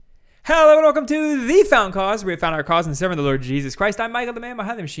Hello and welcome to The Found Cause, where we found our cause in serving the Lord Jesus Christ. I'm Michael, the man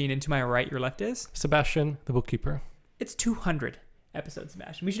behind the machine, and to my right, your left is... Sebastian, the bookkeeper. It's 200 episodes,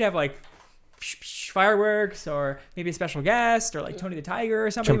 Sebastian. We should have like fireworks or maybe a special guest or like Tony the Tiger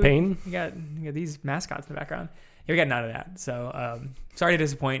or something. Champagne. We got these mascots in the background. Yeah, we got none of that. So sorry to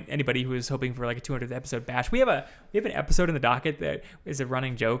disappoint anybody who was hoping for like a 200th episode bash. We have an episode in the docket that is a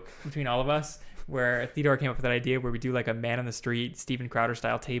running joke between all of us, where Theodore came up with that idea where we do like a man on the street, Steven Crowder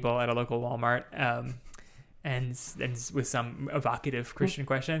style table at a local Walmart, and with some evocative Christian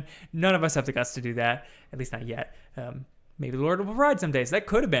question. None of us have the guts to do that, at least not yet. Maybe the Lord will provide some days. That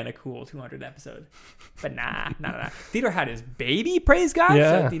could have been a cool 200th episode, but nah. Theodore had his baby, praise God.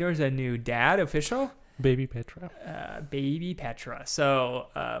 Yeah. So Theodore's a new dad, official. Baby Petra. Baby Petra. So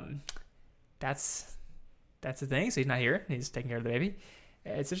that's the thing. So he's not here. He's taking care of the baby.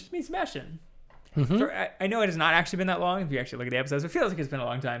 It's just me and Sebastian. Mm-hmm. So I know it has not actually been that long if you actually look at the episodes. It feels like it's been a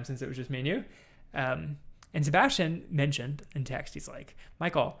long time since it was just me and you. And Sebastian mentioned in text, he's like,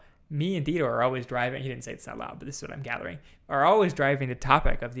 Michael, me and Theodore are always driving. He didn't say this out loud, but this is what I'm gathering. Are always driving the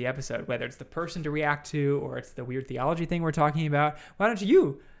topic of the episode, whether it's the person to react to or it's the weird theology thing we're talking about. Why don't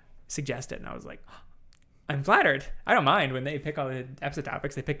you suggest it? And I was like, I'm flattered. I don't mind when they pick all the episode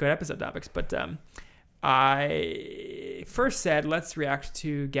topics. They pick good episode topics. But I first said, let's react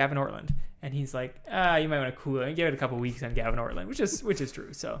to Gavin Ortland. And he's like, you might want to cool it. Give it a couple weeks on Gavin Ortland, which is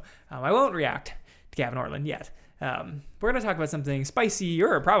true. So I won't react to Gavin Ortland yet. We're going to talk about something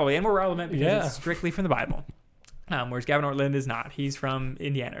spicier, probably, and more relevant because it's strictly from the Bible. Whereas Gavin Ortland is not. He's from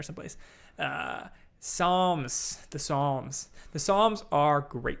Indiana or someplace. Psalms. The Psalms are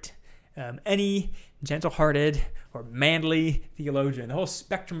great. Any gentle-hearted or manly theologian, the whole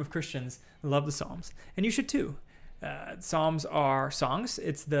spectrum of Christians love the Psalms. And you should too. Psalms are songs.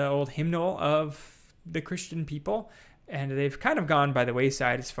 It's the old hymnal of the Christian people, and they've kind of gone by the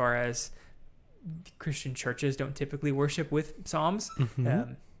wayside as far as Christian churches don't typically worship with psalms.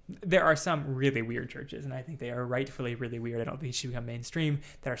 Mm-hmm. There are some really weird churches, and I think they are rightfully really weird. I don't think they should become mainstream.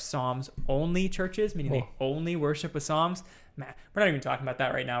 There are psalms-only churches, meaning they only worship with psalms. Man, we're not even talking about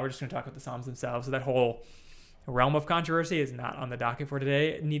that right now. We're just going to talk about the psalms themselves. So that whole realm of controversy is not on the docket for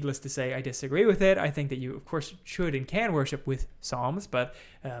today. Needless to say, I disagree with it. I think that you, of course, should and can worship with psalms, but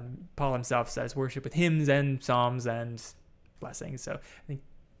Paul himself says worship with hymns and psalms and blessings. So I think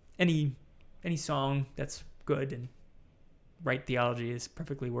any song that's good and right theology is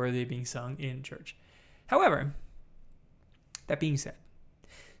perfectly worthy of being sung in church. However, that being said,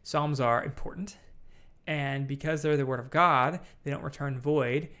 psalms are important, and because they're the word of God, they don't return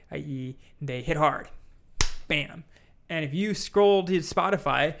void, i.e. they hit hard. Bam. And if you scroll to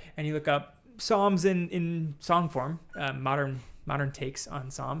Spotify and you look up psalms in song form, modern takes on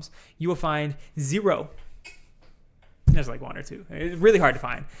psalms, you will find 0. There's like 1 or 2. It's really hard to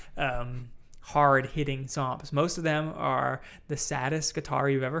find hard-hitting psalms. Most of them are the saddest guitar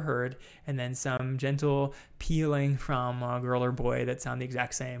you've ever heard, and then some gentle pealing from a girl or boy that sound the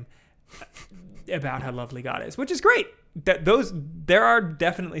exact same about how lovely God is, which is great. There are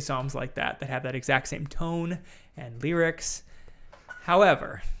definitely psalms like that have that exact same tone and lyrics.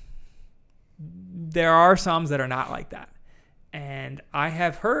 However, there are psalms that are not like that. And I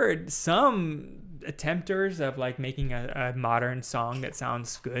have heard some attempters of like making a modern song that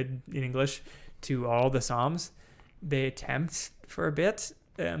sounds good in English to all the psalms. They attempt for a bit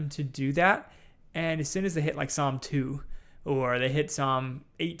to do that. And as soon as they hit like Psalm 2, or they hit Psalm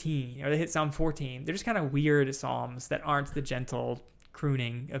 18, or they hit Psalm 14. They're just kind of weird psalms that aren't the gentle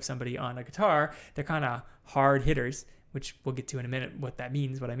crooning of somebody on a guitar. They're kind of hard hitters, which we'll get to in a minute what that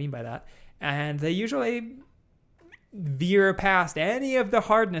means, what I mean by that. And they usually veer past any of the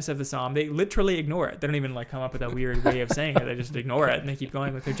hardness of the psalm. They literally ignore it. They don't even like come up with a weird way of saying it. They just ignore it, and they keep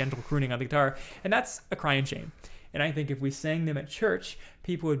going with their gentle crooning on the guitar. And that's a crying shame. And I think if we sang them at church,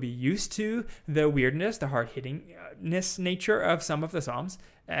 people would be used to the weirdness, the hard-hittingness nature of some of the psalms,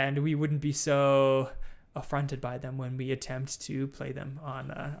 and we wouldn't be so affronted by them when we attempt to play them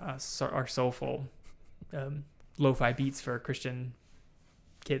on our soulful lo-fi beats for Christian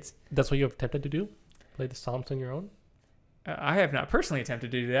kids. That's what you've attempted to do? Play the psalms on your own? I have not personally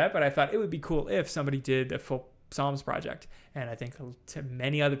attempted to do that, but I thought it would be cool if somebody did a full Psalms project, and I think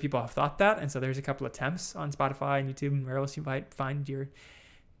many other people have thought that, and so there's a couple attempts on Spotify and YouTube and where else you might find your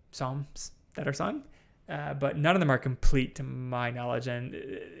psalms that are sung, but none of them are complete to my knowledge, and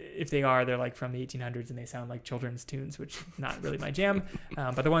if they are, they're like from the 1800s and they sound like children's tunes, which is not really my jam.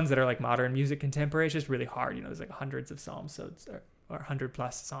 But the ones that are like modern music contemporary, it's just really hard. There's like hundreds of psalms, so it's or 100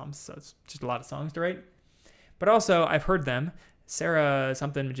 plus psalms, so it's just a lot of songs to write. But also I've heard them, Sarah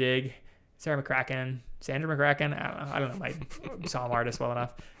McCracken, Sandra McCracken, I don't know my psalm artist well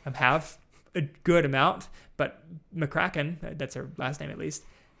enough, have a good amount, but McCracken, that's her last name at least,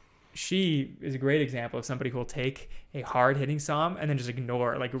 she is a great example of somebody who will take a hard-hitting psalm and then just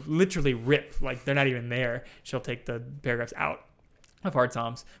ignore, like literally rip, like they're not even there. She'll take the paragraphs out of hard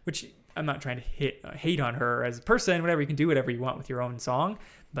psalms, which I'm not trying to hate on her as a person. Whatever, you can do whatever you want with your own song,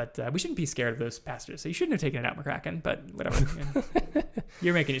 but we shouldn't be scared of those passages. So you shouldn't have taken it out, McCracken, but whatever.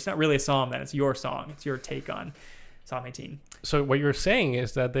 You're making it's not really a psalm then. It's your song. It's your take on Psalm 18. So what you're saying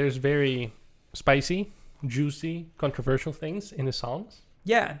is that there's very spicy, juicy, controversial things in the Psalms?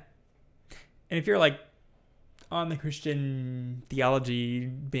 Yeah. And if you're like on the Christian theology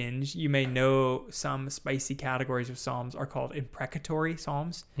binge, you may know some spicy categories of psalms are called imprecatory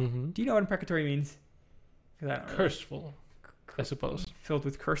psalms. Mm-hmm. Do you know what imprecatory means? Curseful, I suppose. Filled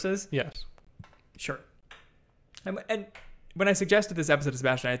with curses? Yes. Sure. And when I suggested this episode to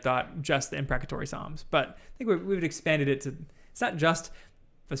Sebastian, I thought just the imprecatory psalms. But I think we've expanded it to, it's not just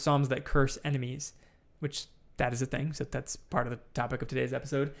the psalms that curse enemies, which that is a thing. So that's part of the topic of today's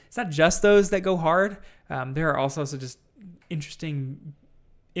episode. It's not just those that go hard. There are also just interesting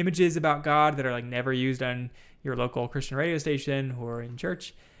images about God that are like never used on your local Christian radio station or in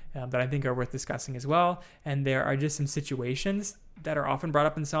church that I think are worth discussing as well. And there are just some situations that are often brought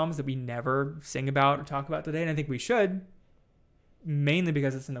up in Psalms that we never sing about or talk about today. And I think we should, mainly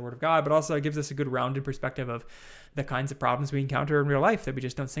because it's in the Word of God, but also it gives us a good rounded perspective of the kinds of problems we encounter in real life that we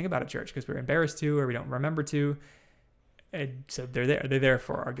just don't sing about at church because we're embarrassed to or we don't remember to. And so they're there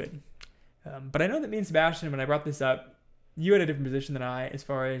for our good. But I know that me and Sebastian, when I brought this up, you had a different position than I as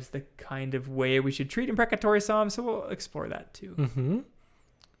far as the kind of way we should treat imprecatory psalms, so we'll explore that too. Mm-hmm.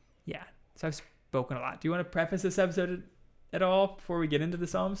 Yeah, so I've spoken a lot. Do you want to preface this episode at all before we get into the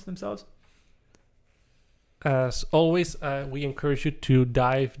psalms themselves? As always, we encourage you to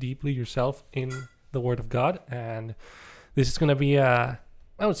dive deeply yourself in the Word of God, and this is going to be I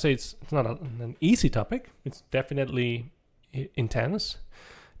would say it's not an easy topic. It's definitely intense,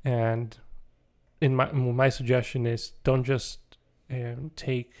 and my suggestion is don't just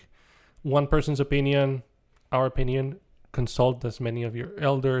take one person's opinion, our opinion. Consult as many of your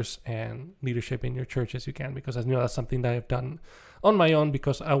elders and leadership in your church as you can, because I know that's something that I've done on my own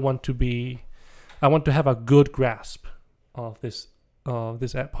because I want to have a good grasp of this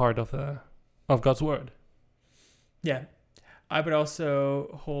part of God's Word. Yeah. I would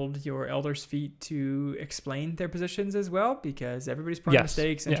also hold your elders' feet to explain their positions as well, because everybody's prone to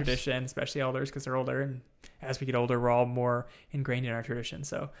mistakes and tradition, especially elders because they're older. And as we get older, we're all more ingrained in our tradition.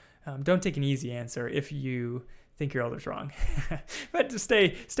 So don't take an easy answer if you think your elder's wrong. But to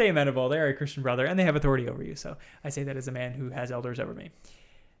stay amenable. They're a Christian brother and they have authority over you. So I say that as a man who has elders over me.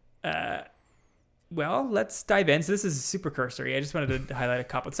 Well, let's dive in. So this is super cursory. I just wanted to highlight a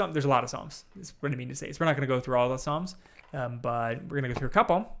couple. There's a lot of psalms. That's what I mean to say. So we're not going to go through all the psalms, but we're going to go through a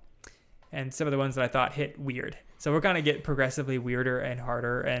couple. And some of the ones that I thought hit weird. So we're going to get progressively weirder and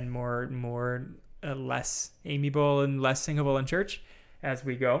harder and more less amiable and less singable in church as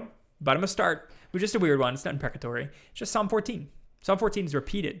we go. But I'm going to start with just a weird one. It's not imprecatory. It's just Psalm 14. Psalm 14 is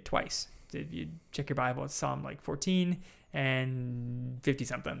repeated twice. If you check your Bible, it's Psalm 14 and 50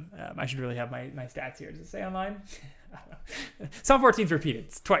 something. I should really have my stats here. Does it say online? I don't know. Psalm 14 is repeated.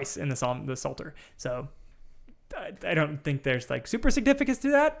 It's twice in the Psalter. So I don't think there's super significance to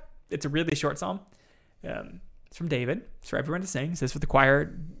that. It's a really short psalm. It's from David. It's for everyone to sing. It says for the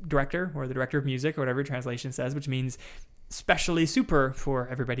choir director or the director of music or whatever your translation says, which means specially super for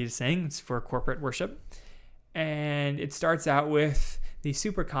everybody to sing. It's for corporate worship. And it starts out with the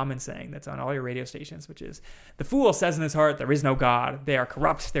super common saying that's on all your radio stations, which is, the fool says in his heart, there is no God. They are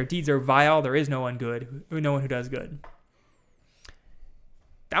corrupt. Their deeds are vile. There is no one good, no one who does good.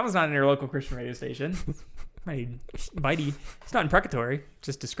 That was not in your local Christian radio station. Mighty. It's not imprecatory,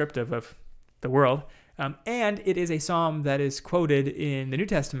 just descriptive of the world. And it is a psalm that is quoted in the New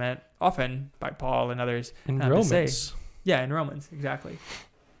Testament often by Paul and others. In Romans. Yeah, in Romans, exactly.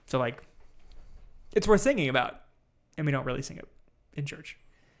 So it's worth singing about, and we don't really sing it in church.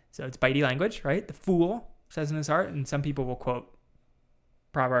 So it's bitey language, right? The fool says in his heart, and some people will quote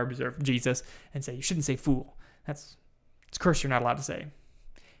Proverbs or Jesus and say, you shouldn't say fool. It's a curse you're not allowed to say.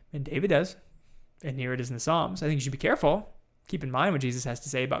 And David does, and here it is in the Psalms. I think you should be careful. Keep in mind what Jesus has to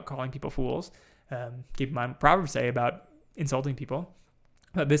say about calling people fools. Keep in mind what Proverbs say about insulting people.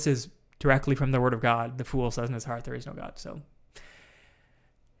 But this is directly from the Word of God. The fool says in his heart, there is no God. So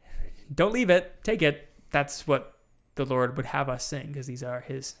don't leave it. Take it. That's what the Lord would have us sing, because these are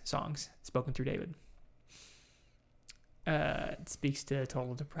his songs spoken through David. It speaks to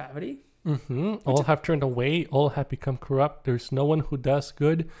total depravity. Mm-hmm. All have turned away. All have become corrupt. There's no one who does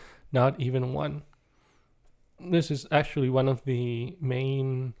good, not even one. this is actually one of the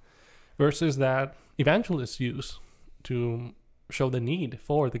main verses that evangelists use to show the need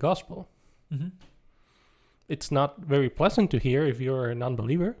for the gospel. Mm-hmm. It's not very pleasant to hear if you're an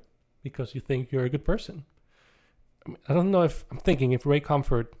unbeliever because you think you're a good person. I don't know if I'm thinking if Ray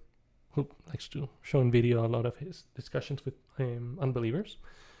Comfort, who likes to show in video a lot of his discussions with unbelievers,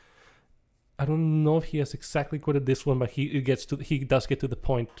 I don't know if he has exactly quoted this one, but he does get to the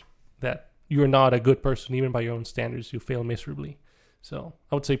point that you're not a good person even by your own standards. You fail miserably. So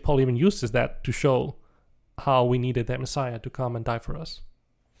I would say Paul even uses that to show how we needed that Messiah to come and die for us.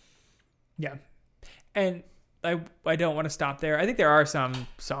 Yeah, and I don't want to stop there. I think there are some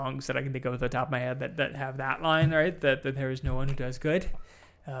songs that I can think of at the top of my head that have that line, right? That there is no one who does good.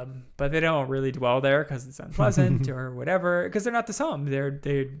 But they don't really dwell there because it's unpleasant or whatever, because they're not the psalm.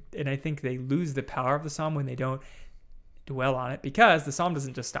 And I think they lose the power of the psalm when they don't dwell on it, because the psalm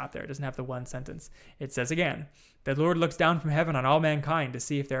doesn't just stop there. It doesn't have the one sentence. It says again, the Lord looks down from heaven on all mankind to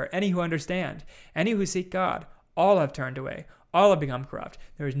see if there are any who understand, any who seek God. All have turned away. All have become corrupt.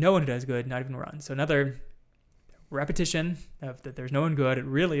 There is no one who does good, not even one. So another repetition of that there's no one good. It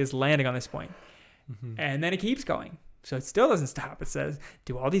really is landing on this point. Mm-hmm. And then it keeps going. So it still doesn't stop. It says,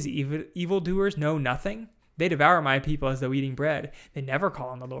 do all these evildoers know nothing? They devour my people as though eating bread. They never call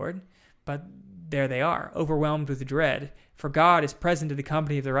on the Lord. But there they are, overwhelmed with dread. For God is present in the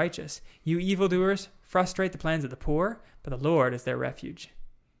company of the righteous. You evildoers frustrate the plans of the poor, but the Lord is their refuge.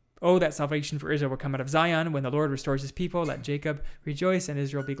 Oh, that salvation for Israel will come out of Zion. When the Lord restores his people, let Jacob rejoice and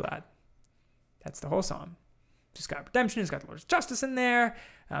Israel be glad. That's the whole psalm. Just got redemption. It's got the Lord's justice in there.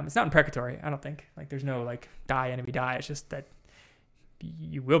 It's not imprecatory, I don't think. Like, there's no, like, die, enemy, die. It's just that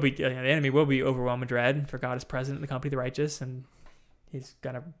you will be, the enemy will be overwhelmed with dread, for God is present in the company of the righteous, and he's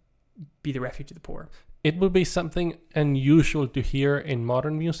going to be the refuge of the poor. It would be something unusual to hear in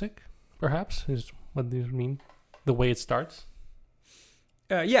modern music, perhaps, is what these mean, the way it starts.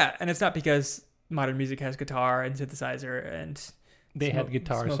 Yeah, and it's not because modern music has guitar and synthesizer and... They had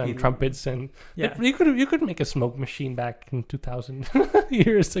guitars and trumpets, and yeah. You could make a smoke machine back in 2000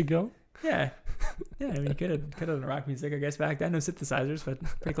 years ago. Yeah. I mean, you could have done rock music, I guess, back then. No synthesizers, but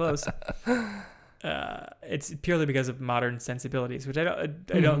pretty close. It's purely because of modern sensibilities, which I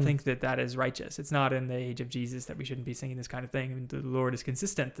don't think that is righteous. It's not in the age of Jesus that we shouldn't be singing this kind of thing. I mean, the Lord is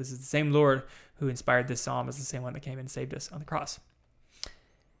consistent. This is the same Lord who inspired this psalm as the same one that came and saved us on the cross.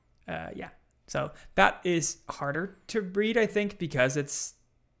 Yeah. So that is harder to read, I think, because it's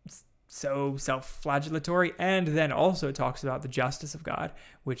so self-flagellatory. And then also it talks about the justice of God,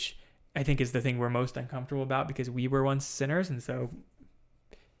 which I think is the thing we're most uncomfortable about, because we were once sinners. And so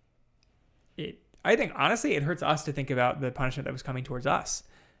I think, honestly, it hurts us to think about the punishment that was coming towards us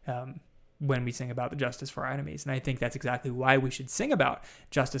when we sing about the justice for our enemies. And I think that's exactly why we should sing about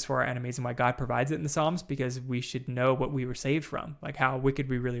justice for our enemies and why God provides it in the Psalms, because we should know what we were saved from, like how wicked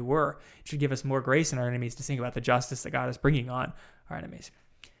we really were. It should give us more grace in our enemies to sing about the justice that God is bringing on our enemies.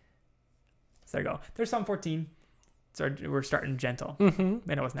 So there you go. There's Psalm 14. So we're starting gentle. Mm-hmm.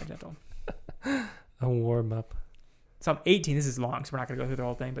 And it wasn't that gentle. A warm up. Psalm 18, this is long, so we're not going to go through the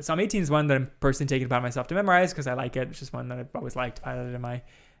whole thing. But Psalm 18 is one that I'm personally taking upon myself to memorize because I like it. It's just one that I've always liked, highlighted in my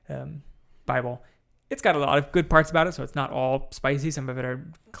Bible. It's got a lot of good parts about it, so it's not all spicy. Some of it are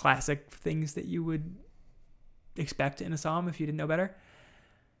classic things that you would expect in a psalm if you didn't know better.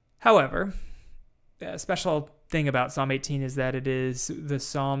 However, a special thing about Psalm 18 is that it is the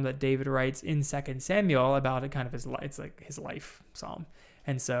psalm that David writes in 2 Samuel about it, kind of his life. It's like his life psalm.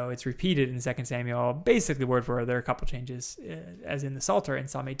 And so it's repeated in 2 Samuel, basically word for word. There are a couple changes, as in the Psalter in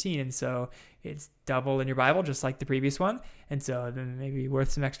Psalm 18. And so it's double in your Bible, just like the previous one. And so then maybe worth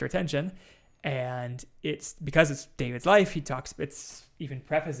some extra attention. And it's because it's David's life, it's even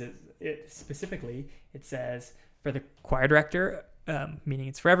prefaces it specifically. It says, for the choir director, meaning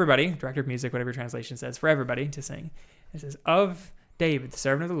it's for everybody, director of music, whatever your translation says, for everybody to sing. It says, of David, the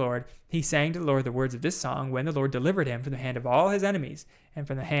servant of the Lord, he sang to the Lord the words of this song when the Lord delivered him from the hand of all his enemies and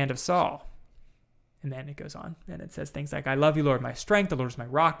from the hand of Saul. And then it goes on, and it says things like, I love you, Lord, my strength. The Lord is my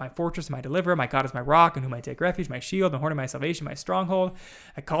rock, my fortress, my deliverer. My God is my rock, in whom I take refuge, my shield, the horn of my salvation, my stronghold.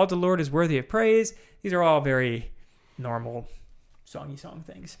 I called to the Lord is worthy of praise. These are all very normal songy song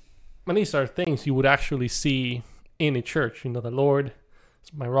things. And these are things you would actually see in a church. You know, the Lord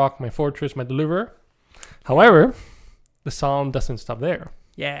is my rock, my fortress, my deliverer. However, the psalm doesn't stop there.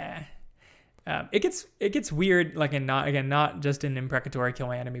 Yeah. It gets weird, like not just in imprecatory kill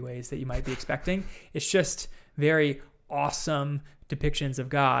my enemy ways that you might be expecting. It's just very awesome depictions of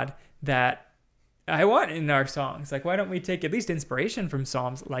God that I want in our songs. Like, why don't we take at least inspiration from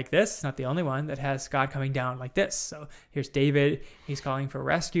psalms like this? It's not the only one that has God coming down like this. So here's David. He's calling for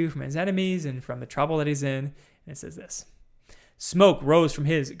rescue from his enemies and from the trouble that he's in. And it says this. Smoke rose from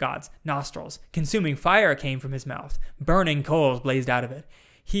his, God's, nostrils. Consuming fire came from his mouth. Burning coals blazed out of it.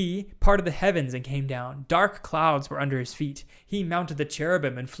 He parted the heavens and came down. Dark clouds were under his feet. He mounted the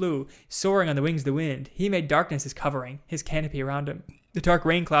cherubim and flew, soaring on the wings of the wind. He made darkness his covering, his canopy around him. The dark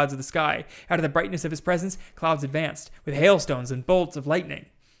rain clouds of the sky. Out of the brightness of his presence, clouds advanced, with hailstones and bolts of lightning.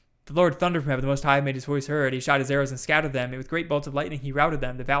 The Lord thundered from heaven. The Most High made his voice heard. He shot his arrows and scattered them. And with great bolts of lightning he routed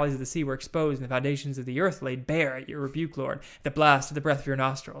them. The valleys of the sea were exposed, and the foundations of the earth laid bare at your rebuke, Lord. The blast of the breath of your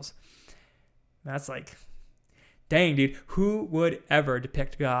nostrils. That's like, dang, dude. Who would ever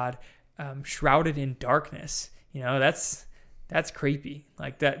depict God shrouded in darkness? You know, that's creepy.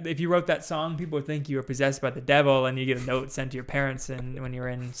 Like that. If you wrote that song, people would think you were possessed by the devil, and you get a note sent to your parents and when you're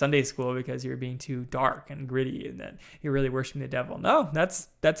in Sunday school because you're being too dark and gritty and that you're really worshiping the devil. No, that's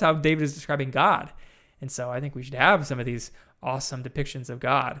how David is describing God. And so I think we should have some of these awesome depictions of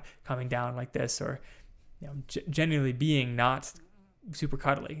God coming down like this, or genuinely being not super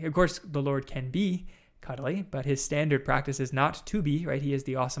cuddly. Of course, the Lord can be cuddly, but his standard practice is not to be, right? He is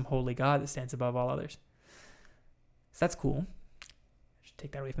the awesome, holy God that stands above all others. So that's cool.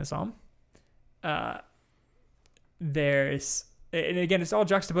 Take that away from the psalm. And again, it's all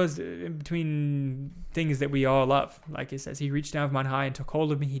juxtaposed in between things that we all love. Like it says, he reached down from on high and took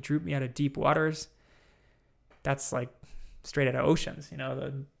hold of me. He drew me out of deep waters. That's like straight out of Oceans,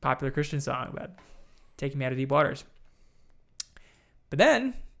 the popular Christian song about taking me out of deep waters. But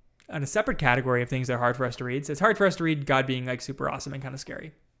then, on a separate category of things that are hard for us to read, so it's hard for us to read God being like super awesome and kind of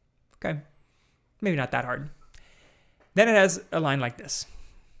scary. Okay, maybe not that hard. Then it has a line like this.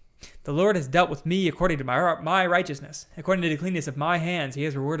 The Lord has dealt with me according to my righteousness. According to the cleanness of my hands, he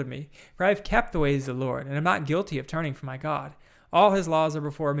has rewarded me. For I have kept the ways of the Lord, and am not guilty of turning from my God. All his laws are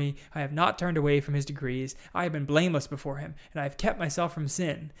before me. I have not turned away from his decrees. I have been blameless before him, and I have kept myself from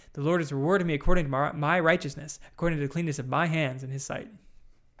sin. The Lord has rewarded me according to my righteousness, according to the cleanness of my hands in his sight.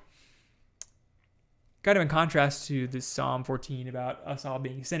 Kind of in contrast to this Psalm 14 about us all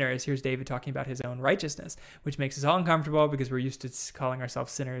being sinners, here's David talking about his own righteousness, which makes us all uncomfortable because we're used to calling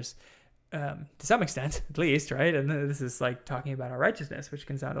ourselves sinners to some extent, at least, right? And this is like talking about our righteousness, which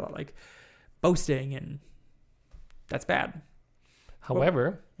can sound a lot like boasting, and that's bad.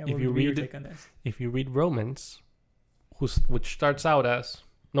 However, if you read Romans, which starts out as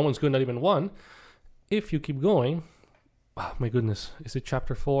no one's good, not even one, if you keep going, oh my goodness, is it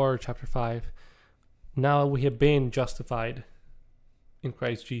chapter 4 or chapter 5? Now we have been justified in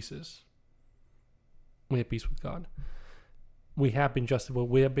Christ Jesus. We have peace with God. We have been justified.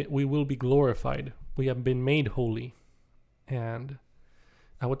 We will be glorified. We have been made holy. And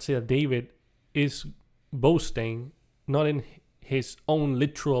I would say that David is boasting not in his own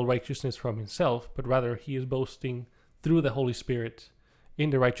literal righteousness from himself, but rather he is boasting through the Holy Spirit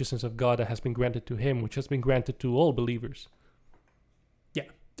in the righteousness of God that has been granted to him, which has been granted to all believers. Yeah,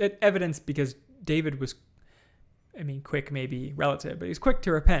 evidence because David was, quick may be relative, but he's quick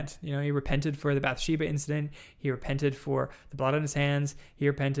to repent. He repented for the Bathsheba incident. He repented for the blood on his hands. He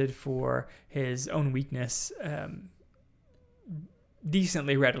repented for his own weakness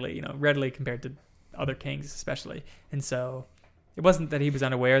decently readily compared to other kings especially. And so it wasn't that he was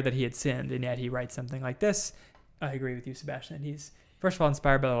unaware that he had sinned, and yet he writes something like this. I agree with you, Sebastian. He's, first of all,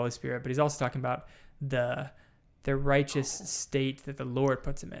 inspired by the Holy Spirit, but he's also talking about the righteous state that the Lord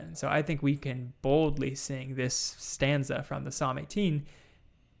puts him in. So I think we can boldly sing this stanza from the Psalm 18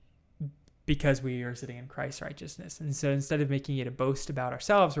 because we are sitting in Christ's righteousness. And so instead of making it a boast about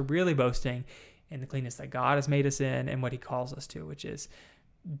ourselves, we're really boasting in the cleanness that God has made us in and what he calls us to, which is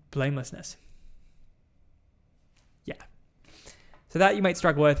blamelessness. Yeah. So that you might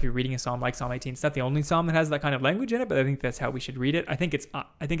struggle with if you're reading a psalm like Psalm 18. It's not the only psalm that has that kind of language in it, but I think that's how we should read it. I think it's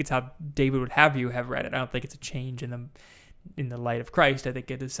how David would have you have read it. I don't think it's a change in the light of Christ. I think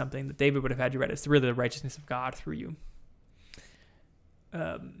it is something that David would have had you read. It's really the righteousness of God through you.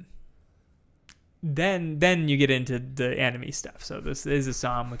 Then you get into the enemy stuff. So this is a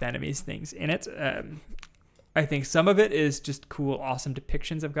psalm with enemies things in it. I think some of it is just cool, awesome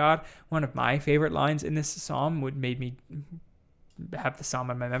depictions of God. One of my favorite lines in this psalm made me have the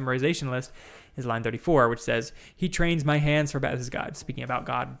psalm on my memorization list is line 34, which says, he trains my hands for battle. This is God speaking about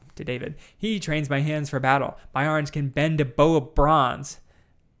God to David. He trains my hands for battle. My arms can bend a bow of bronze.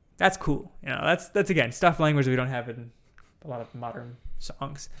 That's cool. That's again, stuff language we don't have in a lot of modern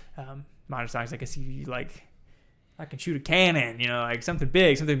songs. Modern songs, I guess I can shoot a cannon, like something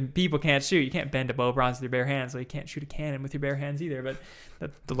big, something people can't shoot. You can't bend a bow of bronze with your bare hands, so you can't shoot a cannon with your bare hands either,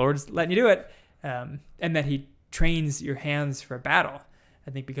 but the Lord's letting you do it. And that he trains your hands for battle.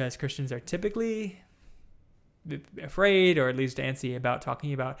 I think because Christians are typically afraid or at least antsy about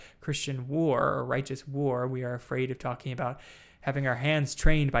talking about Christian war or righteous war. We are afraid of talking about having our hands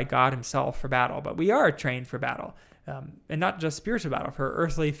trained by God himself for battle. But we are trained for battle, and not just spiritual battle, for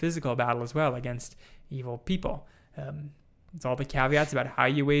earthly physical battle as well against evil people. It's all the caveats about how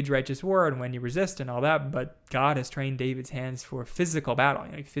you wage righteous war and when you resist and all that, but God has trained David's hands for physical battle.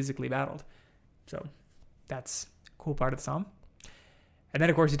 He physically battled. So that's a cool part of the psalm. And then,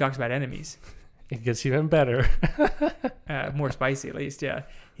 of course, he talks about enemies. It gets even better. More spicy, at least, yeah.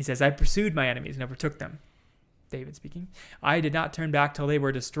 He says, I pursued my enemies and overtook them. David speaking. I did not turn back till they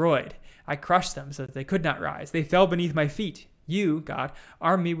were destroyed. I crushed them so that they could not rise. They fell beneath my feet. You, God,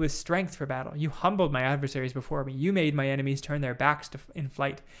 armed me with strength for battle. You humbled my adversaries before me. You made my enemies turn their backs in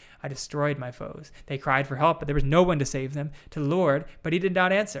flight. I destroyed my foes. They cried for help, but there was no one to save them. To the Lord, but he did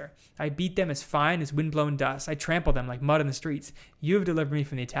not answer. I beat them as fine as windblown dust. I trampled them like mud in the streets. You have delivered me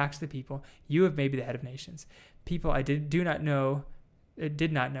from the attacks of the people. You have made me the head of nations. People I did not know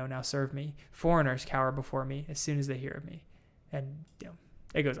now serve me. Foreigners cower before me as soon as they hear of me. And,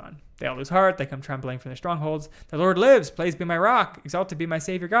 it goes on. They all lose heart. They come trembling from their strongholds. The Lord lives. Praise be my rock. Exalted be my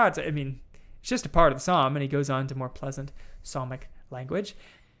Savior God. So, it's just a part of the psalm, and he goes on to more pleasant psalmic language.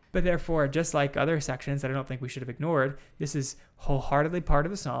 But therefore, just like other sections that I don't think we should have ignored, this is wholeheartedly part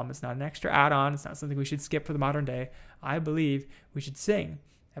of the psalm. It's not an extra add-on. It's not something we should skip for the modern day. I believe we should sing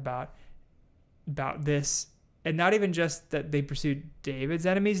about this, and not even just that they pursued David's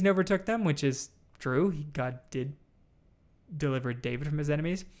enemies and overtook them, which is true. God did deliver David from his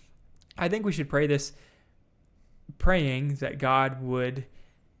enemies. I think we should pray this, praying that God would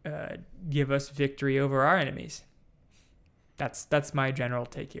give us victory over our enemies. That's my general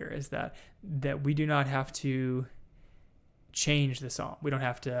take here, is that we do not have to change the psalm. We don't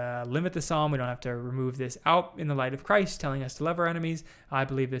have to limit the psalm. We don't have to remove this out in the light of Christ telling us to love our enemies. I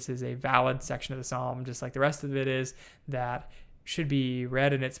believe this is a valid section of the psalm, just like the rest of it is, that should be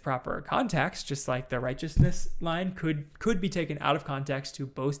read in its proper context, just like the righteousness line could be taken out of context to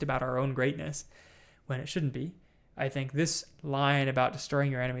boast about our own greatness when it shouldn't be. I think this line about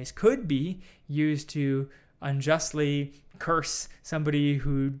destroying your enemies could be used to unjustly curse somebody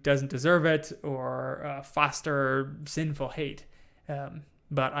who doesn't deserve it or foster sinful hate.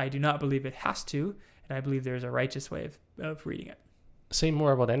 But I do not believe it has to, and I believe there's a righteous way of reading it. Say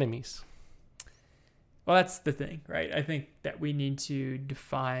more about enemies. Well, that's the thing, right? I think that we need to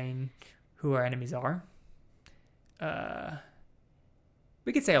define who our enemies are.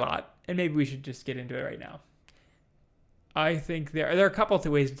 We could say a lot, and maybe we should just get into it right now. I think there are a couple of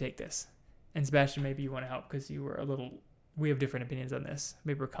ways to take this. And Sebastian, maybe you want to help because we have different opinions on this.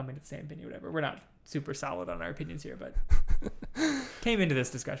 Maybe we're coming to the same opinion, whatever. We're not super solid on our opinions here, but came into this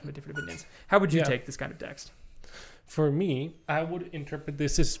discussion with different opinions. How would you take this kind of text? For me, I would interpret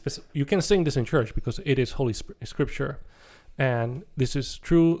this as you can sing this in church because it is Holy Scripture. And this is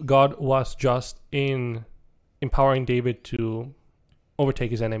true. God was just in empowering David to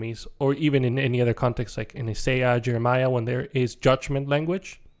overtake his enemies, or even in any other context, like in Isaiah, Jeremiah, when there is judgment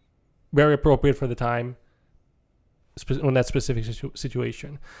language, very appropriate for the time, on that specific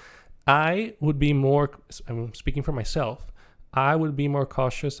situation. I would be more, I'm speaking for myself, I would be more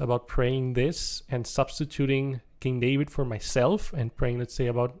cautious about praying this and substituting King David for myself and praying, let's say,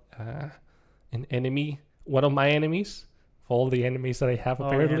 about an enemy, one of my enemies, for all the enemies that I have,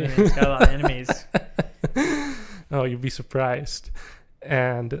 apparently. Enemies, got a lot of enemies. Oh, you'd be surprised.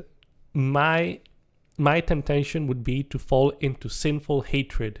 And my temptation would be to fall into sinful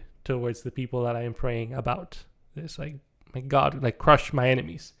hatred towards the people that I am praying about. It's like, my God, like crush my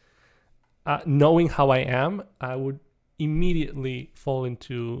enemies. Knowing how I am, I would immediately fall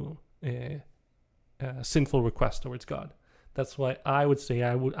into a sinful request towards God. That's why I would say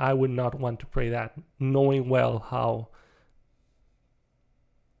I would not want to pray that, knowing well how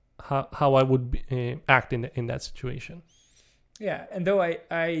I would act in that situation. Yeah, and though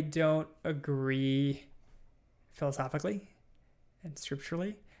I don't agree philosophically and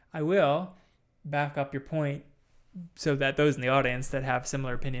scripturally, I will back up your point so that those in the audience that have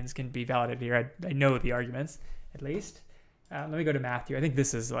similar opinions can be validated here. I know the arguments, at least. Let me go to Matthew. I think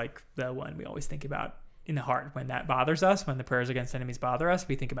this is like the one we always think about in the heart when that bothers us, when the prayers against enemies bother us.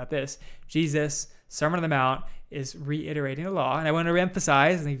 We think about this. Jesus, Sermon on the Mount, is reiterating the law. And I want to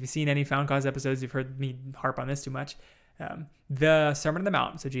reemphasize, and if you've seen any Found Cause episodes, you've heard me harp on this too much. The Sermon on the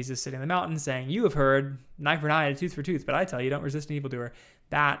Mount. So Jesus sitting on the mountain saying, you have heard eye for an eye, tooth for tooth, but I tell you, don't resist an evildoer.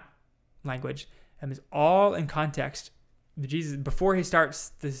 That language is all in context. Jesus, before he starts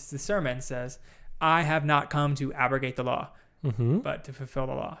the sermon, says, I have not come to abrogate the law, but to fulfill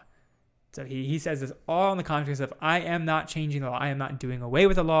the law. So he says this all in the context of, I am not changing the law. I am not doing away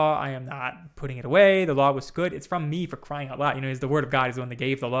with the law. I am not putting it away. The law was good. It's from me, for crying out loud. He's the word of God. He's the one that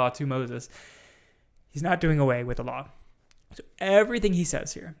gave the law to Moses. He's not doing away with the law. So everything he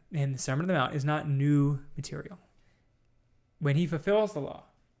says here in the Sermon on the Mount is not new material. When he fulfills the law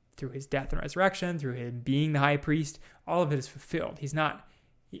through his death and resurrection, through him being the high priest, all of it is fulfilled.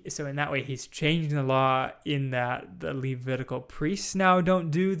 So in that way, he's changing the law in that the Levitical priests now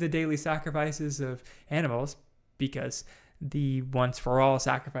don't do the daily sacrifices of animals because the once for all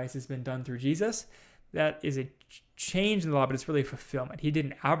sacrifice has been done through Jesus. That is a change in the law, but it's really a fulfillment. He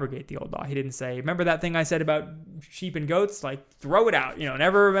didn't abrogate the old law. He didn't say, remember that thing I said about sheep and goats? Like, throw it out,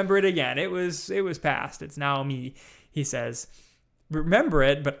 never remember it again. It was past. It's now me. He says, remember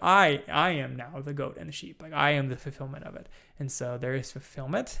it, but I am now the goat and the sheep. Like, I am the fulfillment of it. And so there is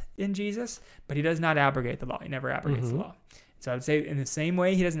fulfillment in Jesus, but he does not abrogate the law. He never abrogates the law. So I would say in the same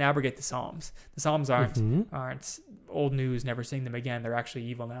way, he doesn't abrogate the Psalms. The Psalms aren't old news, never sing them again. They're actually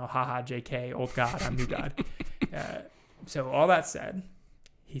evil now. Haha, JK, old God, I'm new God. So all that said,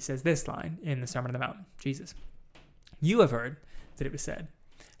 he says this line in the Sermon on the Mount, Jesus, you have heard that it was said,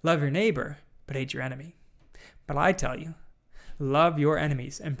 love your neighbor, but hate your enemy. But I tell you, love your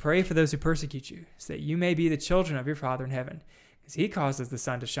enemies and pray for those who persecute you, so that you may be the children of your Father in heaven. Because he causes the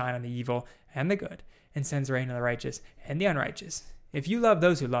sun to shine on the evil and the good, and sends rain on the righteous and the unrighteous. If you love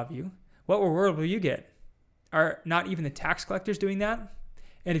those who love you, what reward will you get? Are not even the tax collectors doing that?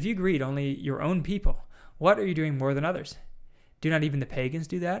 And if you greet only your own people, what are you doing more than others? Do not even the pagans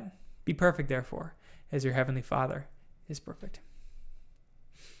do that? Be perfect, therefore, as your heavenly Father is perfect.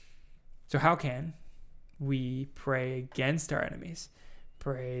 So how can we pray against our enemies?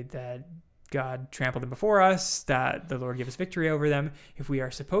 Pray that God trample them before us, that the Lord give us victory over them, if we are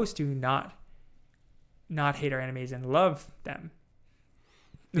supposed to not hate our enemies and love them,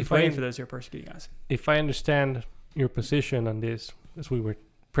 and pray for those who are persecuting us. If I understand your position on this, as we were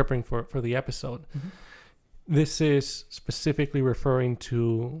preparing for the episode, this is specifically referring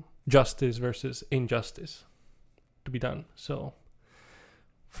to justice versus injustice to be done. So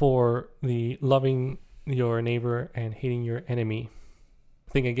for the loving your neighbor and hating your enemy,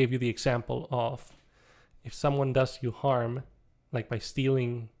 I think I gave you the example of if someone does you harm, like by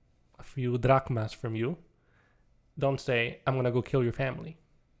stealing a few drachmas from you, don't say, I'm going to go kill your family.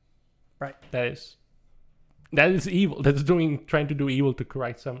 Right. That is evil. That's trying to do evil to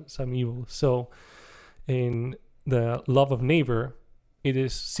correct some evil. So in the love of neighbor, it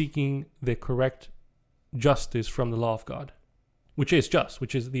is seeking the correct justice from the law of God, which is just,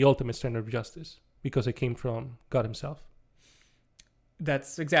 which is the ultimate standard of justice, because it came from God himself.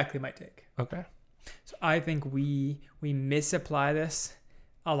 That's exactly my take. Okay. So I think we misapply this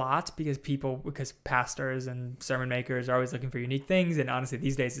a lot because pastors and sermon makers are always looking for unique things. And honestly,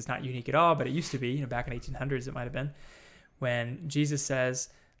 these days it's not unique at all, but it used to be, back in 1800s, it might've been, when Jesus says,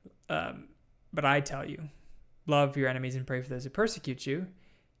 but I tell you, love your enemies and pray for those who persecute you.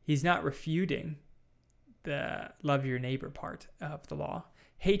 He's not refuting the love your neighbor part of the law.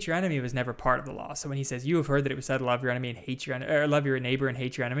 Hate your enemy was never part of the law. So when he says, you have heard that it was said, love your enemy and hate your enemy, or love your neighbor and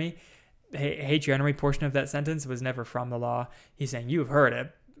hate your enemy, hate your enemy portion of that sentence was never from the law. He's saying you have heard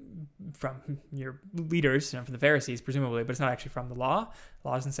it from your leaders, from the Pharisees, presumably, but it's not actually from the law. The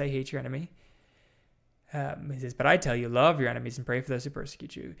law doesn't say hate your enemy. He says, but I tell you, love your enemies and pray for those who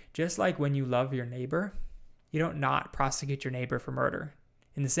persecute you. Just like when you love your neighbor, you don't not prosecute your neighbor for murder.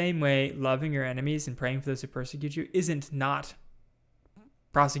 In the same way, loving your enemies and praying for those who persecute you isn't not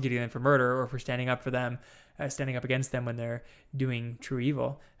prosecuting them for murder or for standing up for them, standing up against them when they're doing true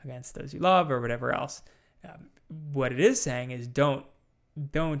evil against those you love or whatever else. What it is saying is don't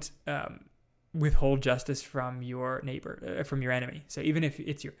withhold justice from your neighbor, from your enemy. So even if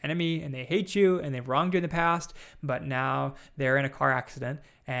it's your enemy and they hate you and they've wronged you in the past, but now they're in a car accident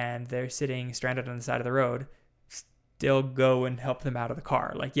and they're sitting stranded on the side of the road, still go and help them out of the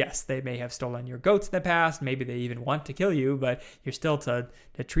car. Like, yes, they may have stolen your goats in the past. Maybe they even want to kill you, but you're still to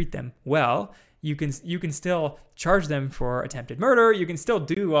treat them well. You can still charge them for attempted murder. You can still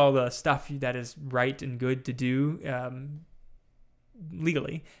do all the stuff that is right and good to do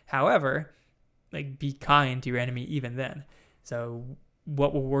legally. However, like, be kind to your enemy even then. So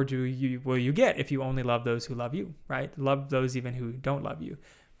what reward will you get if you only love those who love you, right? Love those even who don't love you.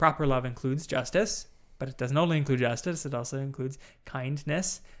 Proper love includes justice, but it doesn't only include justice, it also includes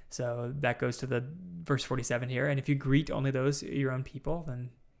kindness. So that goes to the verse 47 here. And if you greet only those, your own people, then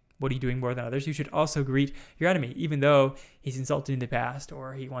what are you doing more than others? You should also greet your enemy, even though he's insulted you in the past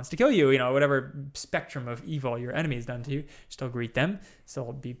or he wants to kill you, whatever spectrum of evil your enemy has done to you, still greet them,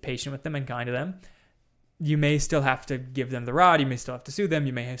 still be patient with them and kind to them. you may still have to give them the rod. You may still have to sue them.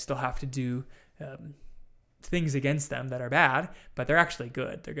 You may still have to do things against them that are bad, but they're actually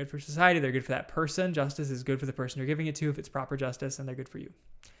good. They're good for society. They're good for that person. Justice is good for the person you're giving it to if it's proper justice, and they're good for you.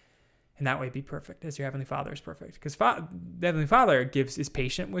 And that way be perfect as your Heavenly Father is perfect. Because the Heavenly Father is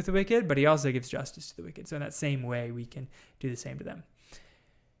patient with the wicked, but he also gives justice to the wicked. So in that same way, we can do the same to them.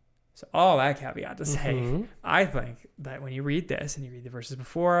 So all that caveat to say, I think that when you read this and you read the verses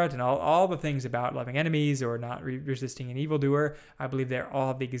before it and all the things about loving enemies or not resisting an evildoer, I believe they're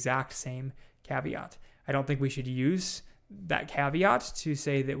all the exact same caveat. I don't think we should use that caveat to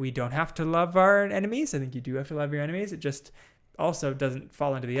say that we don't have to love our enemies. I think you do have to love your enemies. It just also doesn't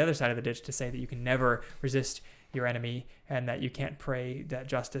fall into the other side of the ditch to say that you can never resist your enemy and that you can't pray that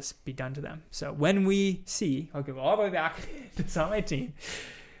justice be done to them. So when we see, I'll go all the way back to Psalm 18,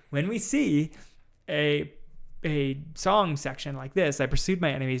 when we see a song section like this, I pursued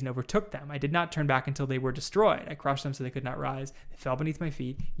my enemies and overtook them. I did not turn back until they were destroyed. I crushed them so they could not rise. They fell beneath my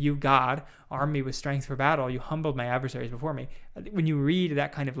feet. You, God, armed me with strength for battle. You humbled my adversaries before me. When you read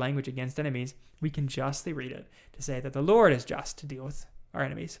that kind of language against enemies, we can justly read it to say that the Lord is just to deal with our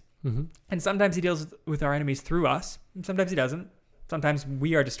enemies. Mm-hmm. And sometimes he deals with our enemies through us. And sometimes he doesn't. Sometimes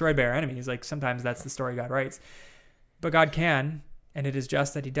we are destroyed by our enemies. Like sometimes that's the story God writes. But God can, and it is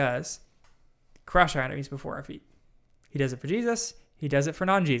just that he does, crush our enemies before our feet. He does it for Jesus. He does it for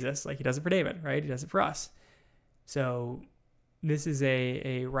non-Jesus. Like he does it for David, right? He does it for us. So this is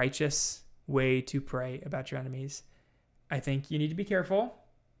a righteous way to pray about your enemies. I think you need to be careful,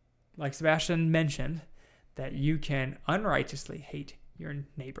 like Sebastian mentioned, that you can unrighteously hate your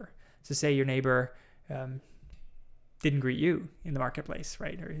neighbor. So say your neighbor didn't greet you in the marketplace,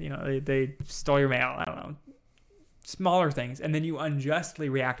 right? Or, they stole your mail. I don't know. Smaller things, and then you unjustly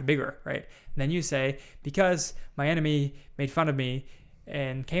react bigger, right? And then you say, because my enemy made fun of me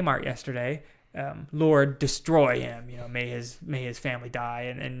in Kmart yesterday, Lord, destroy him. May his family die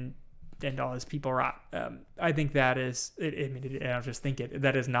and all his people rot. I think that is. I don't just think it.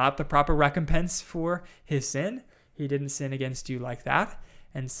 That is not the proper recompense for his sin. He didn't sin against you like that,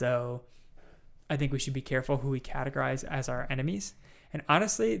 and so I think we should be careful who we categorize as our enemies. And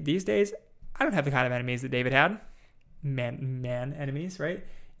honestly, these days, I don't have the kind of enemies that David had. Man enemies, right?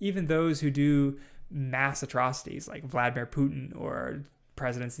 Even those who do mass atrocities like Vladimir Putin or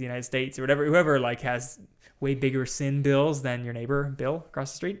presidents of the United States or whoever like has way bigger sin bills than your neighbor Bill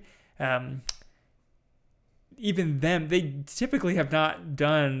across the street. Even them, they typically have not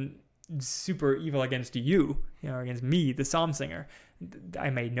done super evil against you, or against me, the psalm singer. I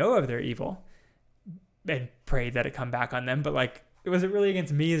may know of their evil and pray that it come back on them, but like, was it really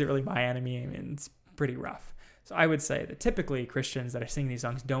against me? Is it really my enemy? I mean, it's pretty rough. So I would say that typically Christians that are singing these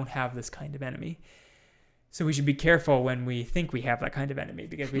songs don't have this kind of enemy. So we should be careful when we think we have that kind of enemy,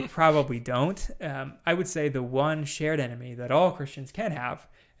 because we probably don't. I would say the one shared enemy that all Christians can have,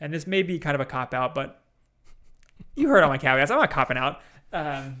 and this may be kind of a cop-out, but you heard all my caveats, I'm not copping out,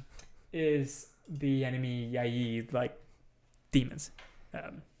 is the enemy Yayi, like demons.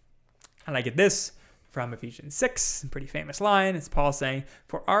 And I get this from Ephesians 6, a pretty famous line. It's Paul saying,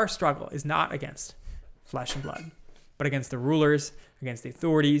 "For our struggle is not against flesh and blood, but against the rulers, against the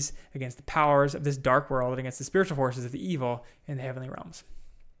authorities, against the powers of this dark world, and against the spiritual forces of the evil in the heavenly realms."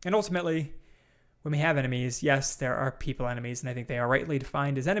 And ultimately, when we have enemies, yes, there are people enemies, and I think they are rightly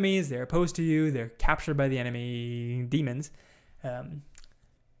defined as enemies. They're opposed to you. They're captured by the enemy, demons.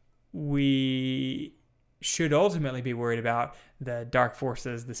 We should ultimately be worried about the dark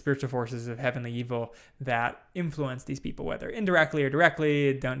forces, the spiritual forces of heavenly evil that influence these people, whether indirectly or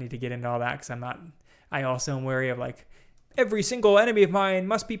directly. Don't need to get into all that because I also am wary of like every single enemy of mine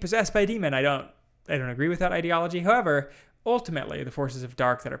must be possessed by a demon. I don't agree with that ideology. However, ultimately, the forces of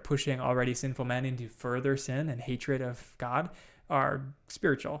dark that are pushing already sinful men into further sin and hatred of God are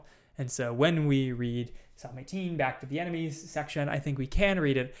spiritual. And so when we read Psalm 18 back to the enemies section, I think we can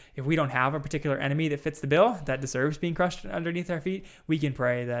read it. If we don't have a particular enemy that fits the bill, that deserves being crushed underneath our feet, we can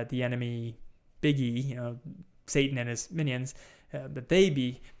pray that the enemy, Big E, Satan and his minions, that they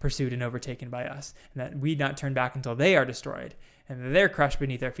be pursued and overtaken by us, and that we not turn back until they are destroyed, and that they're crushed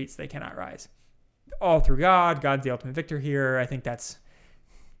beneath our feet so they cannot rise. All through God. God's the ultimate victor here. I think that's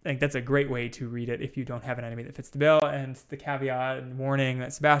a great way to read it if you don't have an enemy that fits the bill. And the caveat and warning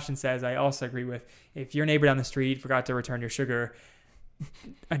that Sebastian says, I also agree with. If your neighbor down the street forgot to return your sugar,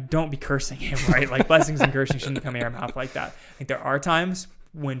 don't be cursing him, right? Like blessings and cursing shouldn't come out of your mouth like that. I think there are times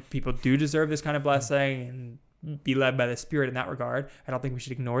when people do deserve this kind of blessing and be led by the Spirit in that regard. I don't think we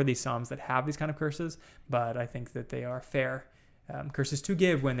should ignore these psalms that have these kind of curses, but I think that they are fair curses to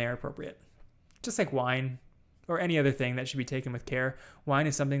give when they are appropriate. Just like wine, or any other thing that should be taken with care. Wine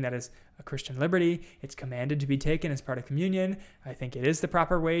is something that is a Christian liberty. It's commanded to be taken as part of communion. I think it is the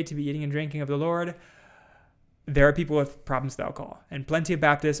proper way to be eating and drinking of the Lord. There are people with problems with alcohol, and plenty of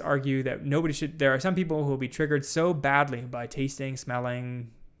Baptists argue that nobody should. There are some people who will be triggered so badly by tasting, smelling,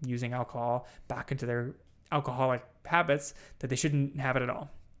 using alcohol back into their alcoholic habits that they shouldn't have it at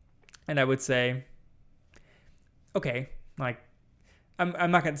all. And I would say, okay, like,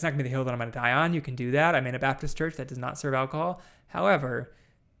 I'm not gonna, it's not gonna be the hill that I'm gonna die on. You can do that. I'm in a Baptist church that does not serve alcohol. However,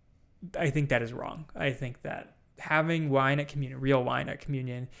 I think that is wrong. I think that having wine at communion, real wine at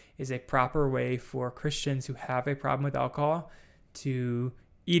communion, is a proper way for Christians who have a problem with alcohol to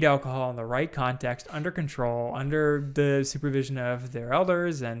eat alcohol in the right context, under control, under the supervision of their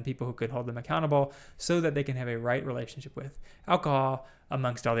elders and people who could hold them accountable, so that they can have a right relationship with alcohol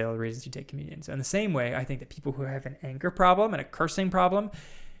amongst all the other reasons you take communion. So in the same way, I think that people who have an anger problem and a cursing problem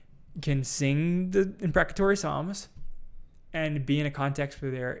can sing the imprecatory psalms and be in a context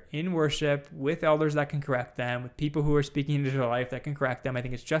where they're in worship with elders that can correct them, with people who are speaking into their life that can correct them. I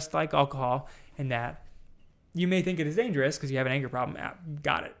think it's just like alcohol in that you may think it is dangerous because you have an anger problem.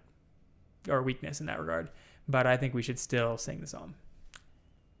 Got it. Or weakness in that regard. But I think we should still sing the psalm.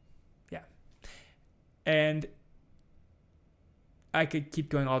 Yeah. And I could keep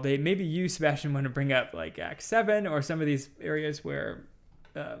going all day. Maybe you, Sebastian, want to bring up like Acts 7 or some of these areas where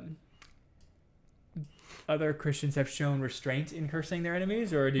other Christians have shown restraint in cursing their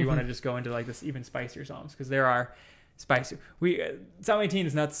enemies, or do you want to just go into like this even spicier psalms? Because there are spicy. Psalm 18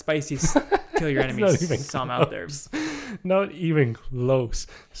 is not the spiciest kill your enemies psalm out there. Not even close.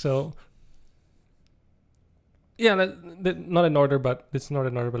 So yeah, not in order, but it's not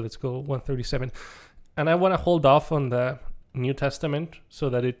in order. But let's go 137, and I want to hold off on the New Testament so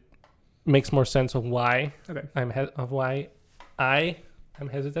that it makes more sense of why I am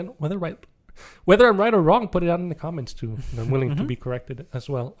hesitant. Whether I'm right or wrong, put it out in the comments too. I'm willing to be corrected as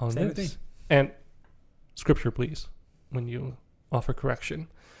well on this. And scripture, please, when you offer correction.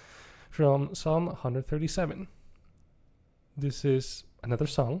 From Psalm 137. This is another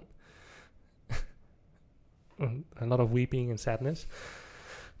song. A lot of weeping and sadness.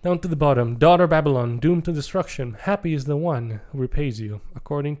 Down to the bottom. Daughter Babylon, doomed to destruction. Happy is the one who repays you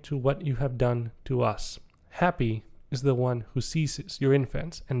according to what you have done to us. Happy is the one who seizes your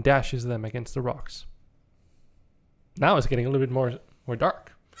infants and dashes them against the rocks. Now it's getting a little bit more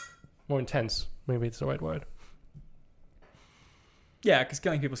dark, more intense. Maybe it's the right word. Yeah, because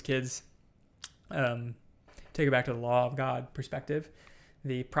killing people's kids, take it back to the law of God perspective,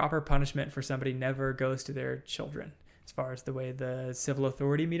 the proper punishment for somebody never goes to their children. As far as the way the civil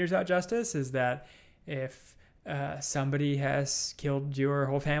authority meters out justice is that if somebody has killed your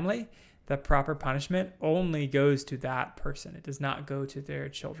whole family, the proper punishment only goes to that person. It does not go to their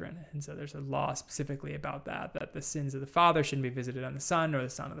children. And so there's a law specifically about that the sins of the father shouldn't be visited on the son or the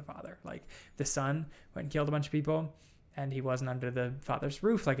son of the father. Like if the son went and killed a bunch of people and he wasn't under the father's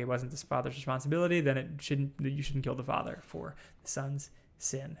roof, like it wasn't the father's responsibility, then you shouldn't kill the father for the son's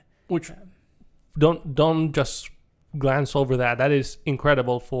sin. Which don't just glance over that. That is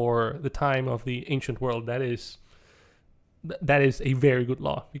incredible for the time of the ancient world. That is a very good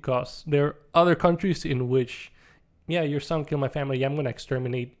law, because there are other countries in which, your son killed my family. I'm going to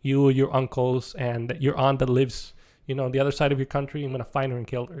exterminate you, your uncles, and your aunt that lives, on the other side of your country. I'm going to find her and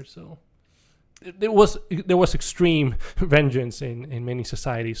kill her. So there was extreme vengeance in many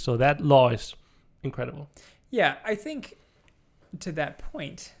societies. So that law is incredible. Yeah, I think to that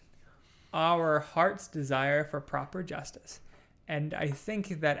point, our heart's desire for proper justice, and I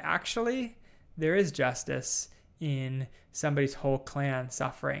think that actually there is justice in somebody's whole clan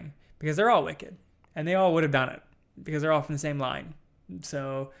suffering, because they're all wicked and they all would have done it because they're all from the same line.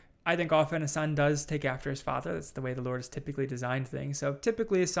 So I think often a son does take after his father. That's the way the Lord has typically designed things. So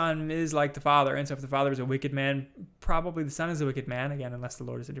typically a son is like the father, and so if the father is a wicked man, probably the son is a wicked man, again, unless the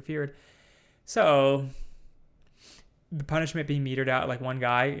Lord has interfered. So the punishment being metered out, like one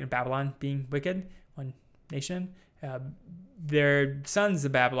guy in Babylon being wicked, one nation, their sons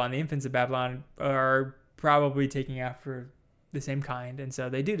of Babylon, the infants of Babylon, are probably taking after the same kind, and so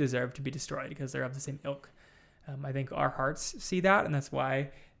they do deserve to be destroyed because they're of the same ilk. I think our hearts see that, and that's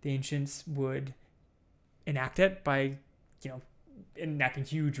why the ancients would enact it by, enacting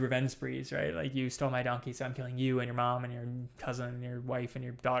huge revenge sprees, right? Like, you stole my donkey, so I'm killing you and your mom and your cousin and your wife and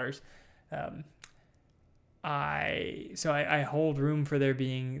your daughters. I hold room for there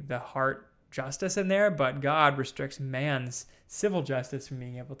being the heart justice in there, but God restricts man's civil justice from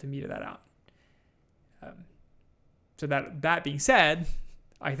being able to meter that out. So that being said,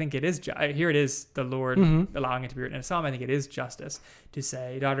 I think it is, here it is, the Lord allowing it to be written in a psalm. I think it is justice to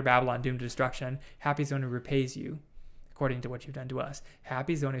say, daughter Babylon, doomed to destruction, happy is the one who repays you according to what you've done to us.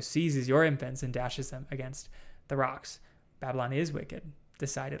 Happy is the one who seizes your infants and dashes them against the rocks. Babylon is wicked,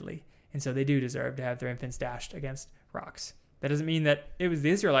 decidedly. And so they do deserve to have their infants dashed against rocks. That doesn't mean that it was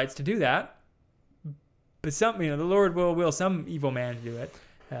the Israelites to do that. But the Lord will some evil man do it.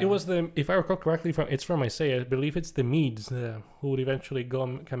 It was if I recall correctly, it's from Isaiah. I believe it's the Medes who would eventually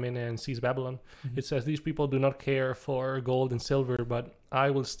come in and seize Babylon. Mm-hmm. It says, these people do not care for gold and silver, but I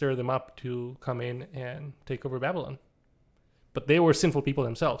will stir them up to come in and take over Babylon. But they were sinful people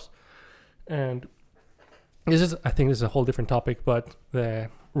themselves. And I think this is a whole different topic, but the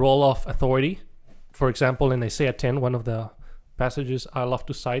role of authority, for example, in Isaiah 10, one of the passages I love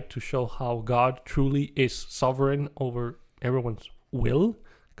to cite to show how God truly is sovereign over everyone's will,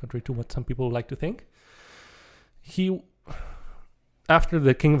 contrary to what some people like to think. After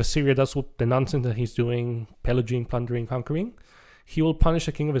the king of Assyria does the nonsense that he's doing, pillaging, plundering, conquering, he will punish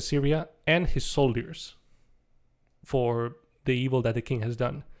the king of Assyria and his soldiers for the evil that the king has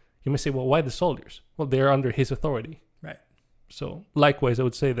done. You may say, well, why the soldiers? Well, they're under his authority. Right. So likewise, I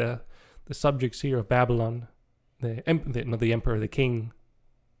would say the subjects here of Babylon, the emperor, the king,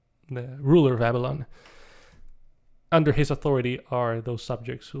 the ruler of Babylon, under his authority are those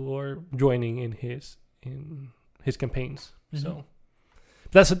subjects who are joining in his campaigns. Mm-hmm. So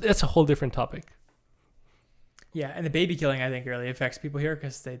that's a whole different topic. Yeah, and the baby killing, I think, really affects people here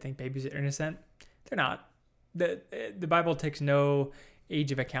because they think babies are innocent. They're not. The Bible takes no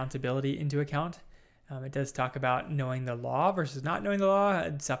age of accountability into account. It does talk about knowing the law versus not knowing the law.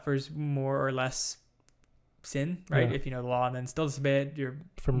 It suffers more or less sin, right? Yeah. If you know the law and then still disobey it, you're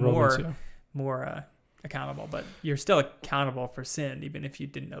from more accountable. But you're still accountable for sin, even if you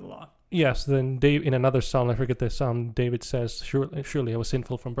didn't know the law. Yes. Then in another psalm, I forget the psalm, David says, "Surely I was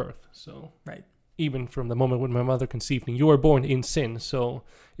sinful from birth." So right. Even from the moment when my mother conceived me, you were born in sin. So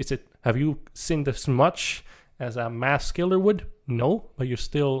have you sinned as much as a mass killer would? No, but you're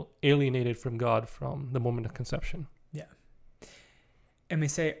still alienated from God from the moment of conception. Yeah. And we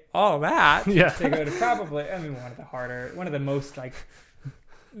say all that to go to probably, one of the most like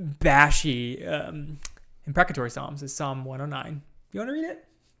bashy, imprecatory psalms is Psalm 109. You want to read it?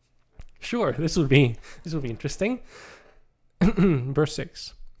 Sure. This will be interesting. Verse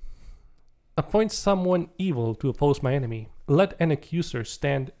 6. Appoint someone evil to oppose my enemy. Let an accuser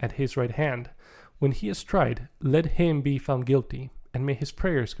stand at his right hand. When he is tried, let him be found guilty, and may his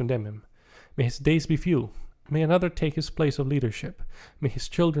prayers condemn him. May his days be few. May another take his place of leadership. May his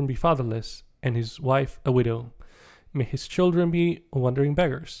children be fatherless, and his wife a widow. May his children be wandering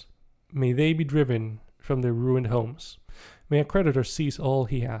beggars. May they be driven from their ruined homes. May a creditor seize all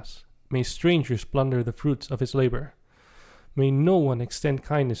he has. May strangers plunder the fruits of his labor. May no one extend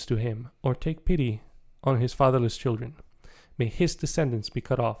kindness to him, or take pity on his fatherless children. May his descendants be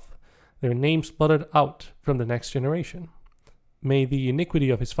cut off, their names blotted out from the next generation. May the iniquity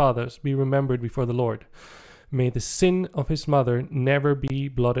of his fathers be remembered before the Lord. May the sin of his mother never be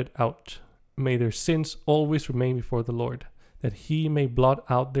blotted out. May their sins always remain before the Lord, that he may blot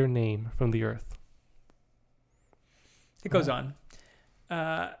out their name from the earth. It goes on.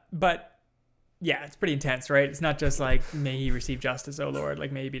 But yeah, it's pretty intense, right? It's not just like, may he receive justice, O Lord,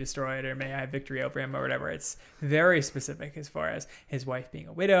 like may he be destroyed, or may I have victory over him, or whatever. It's very specific as far as his wife being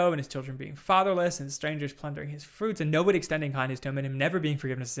a widow and his children being fatherless and strangers plundering his fruits and nobody extending kindness to him and him never being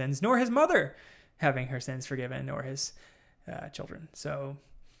forgiven his sins, nor his mother having her sins forgiven, nor his children. So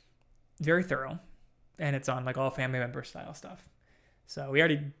very thorough. And it's on like all family member style stuff. So we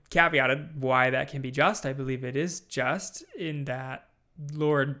already caveated why that can be just. I believe it is just in that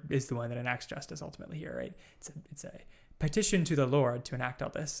Lord is the one that enacts justice ultimately here, right? It's a petition to the Lord to enact all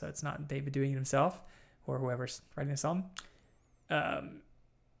this. So it's not David doing it himself or whoever's writing the psalm.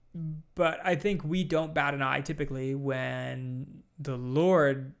 But I think we don't bat an eye typically when the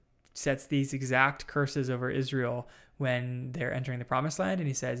Lord sets these exact curses over Israel when they're entering the promised land. And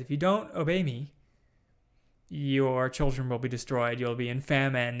he says, if you don't obey me, your children will be destroyed. You'll be in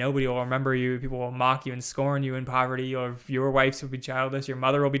famine. Nobody will remember you. People will mock you and scorn you in poverty. Your wives will be childless. Your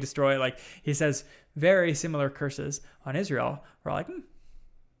mother will be destroyed. Like he says, very similar curses on Israel. We're like,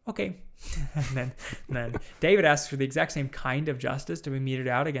 okay. and then David asks for the exact same kind of justice to be meted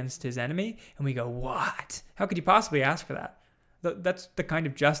out against his enemy. And we go, what? How could you possibly ask for that? That's the kind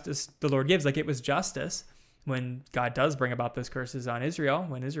of justice the Lord gives. Like it was justice when God does bring about those curses on Israel,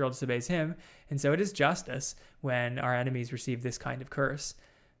 when Israel disobeys him. And so it is justice when our enemies receive this kind of curse.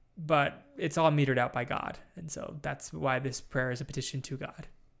 But it's all metered out by God. And so that's why this prayer is a petition to God.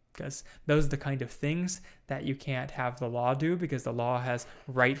 because those are the kind of things that you can't have the law do, because the law has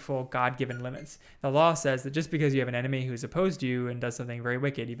rightful God-given limits. The law says that just because you have an enemy who's opposed to you and does something very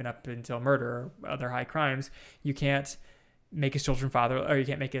wicked, even up until murder or other high crimes, you can't make his children father, or you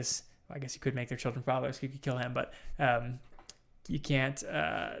can't make his, I guess you could make their children fathers, you could kill him, but you can't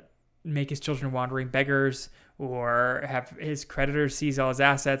make his children wandering beggars, or have his creditors seize all his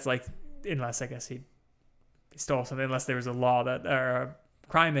assets, like, unless I guess he stole something, unless there was a law that, or a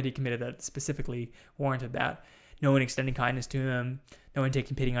crime that he committed that specifically warranted that. No one extending kindness to him, no one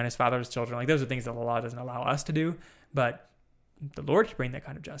taking pity on his father's children. Like, those are things that the law doesn't allow us to do, but the Lord can bring that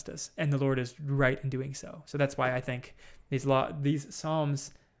kind of justice, and the Lord is right in doing so. So that's why I think these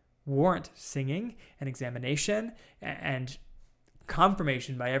Psalms warrant singing and examination and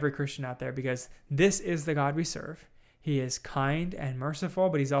confirmation by every Christian out there, because this is the God we serve. He is kind and merciful,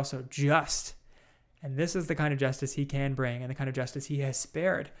 but he's also just. And this is the kind of justice he can bring, and the kind of justice he has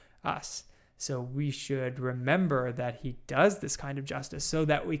spared us. So we should remember that he does this kind of justice so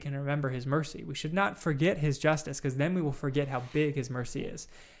that we can remember his mercy. We should not forget his justice, because then we will forget how big his mercy is.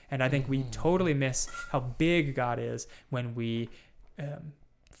 And I think we totally miss how big God is when we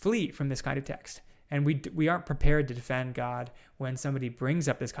flee from this kind of text. And we aren't prepared to defend God when somebody brings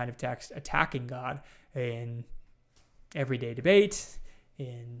up this kind of text attacking God in everyday debate,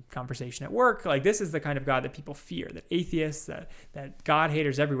 in conversation at work. Like, this is the kind of God that people fear, that atheists, that God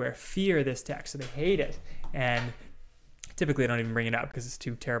haters everywhere fear this text, so they hate it. And typically they don't even bring it up because it's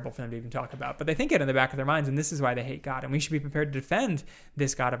too terrible for them to even talk about. But they think it in the back of their minds, and this is why they hate God. And we should be prepared to defend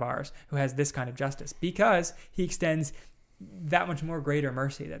this God of ours who has this kind of justice, because he extends that much more greater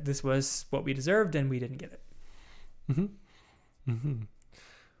mercy, that this was what we deserved and we didn't get it. Mm-hmm. Mm-hmm.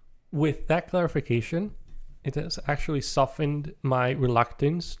 With that clarification, it has actually softened my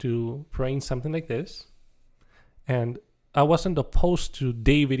reluctance to praying something like this. And I wasn't opposed to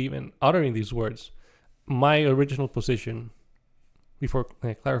David even uttering these words. My original position, before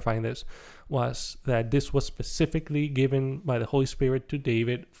clarifying this, was that this was specifically given by the Holy Spirit to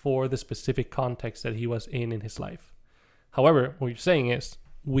David for the specific context that he was in his life. However, what you're saying is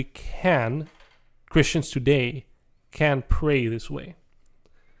Christians today can pray this way.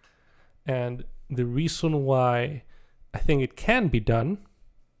 And the reason why I think it can be done,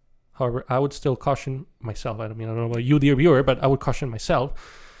 however, I would still caution myself. I don't know about you, dear viewer, but I would caution myself.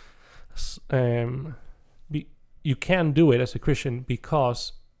 You can do it as a Christian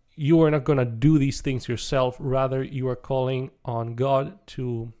because you are not going to do these things yourself. Rather, you are calling on God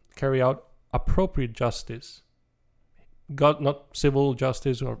to carry out appropriate justice. God, not civil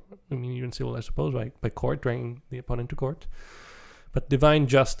justice, or even civil, I suppose, by court, dragging the opponent to court, but divine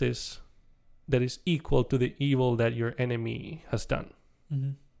justice that is equal to the evil that your enemy has done.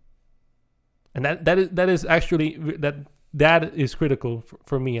 Mm-hmm. And that is actually that is critical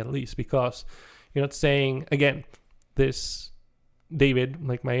for me, at least, because you're not saying, again, this David,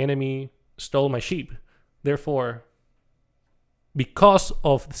 like, my enemy stole my sheep, therefore, because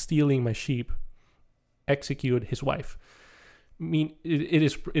of stealing my sheep, execute his wife. I mean, it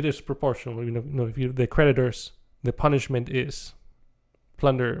is proportional. If you're the creditors, the punishment is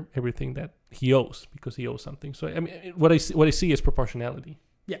plunder everything that he owes, because he owes something. So I mean, what I see is proportionality.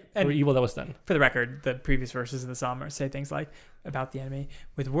 Yeah, and for evil that was done. For the record, the previous verses of the psalm say things like, about the enemy,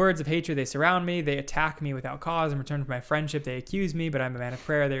 with words of hatred they surround me, they attack me without cause. In return for my friendship, they accuse me, but I'm a man of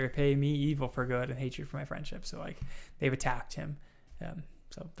prayer. They repay me evil for good and hatred for my friendship. So, like, they've attacked him.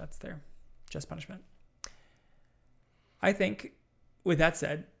 So that's their just punishment. I think, with that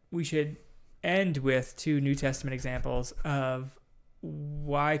said, we should end with 2 New Testament examples of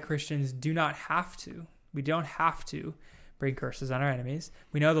why Christians do not have to. We don't have to bring curses on our enemies.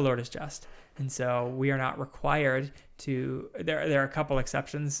 We know the Lord is just, and so we are not required to. There are a couple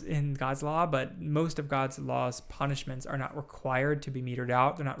exceptions in God's law, but most of God's law's punishments are not required to be metered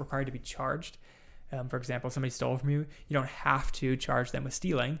out. They're not required to be charged. For example, if somebody stole from you, you don't have to charge them with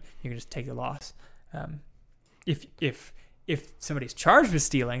stealing. You can just take the loss. If somebody's charged with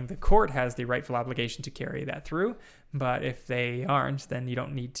stealing, the court has the rightful obligation to carry that through. But if they aren't, then you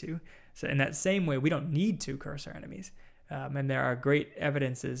don't need to. So in that same way, we don't need to curse our enemies. And there are great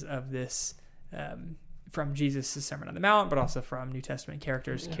evidences of this from Jesus' Sermon on the Mount, but also from New Testament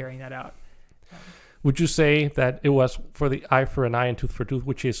characters carrying that out. Would you say that it was for the eye for an eye and tooth for tooth,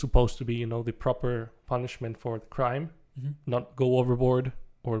 which is supposed to be, the proper punishment for the crime, not go overboard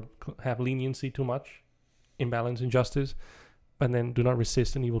or have leniency too much, imbalance in justice, but then do not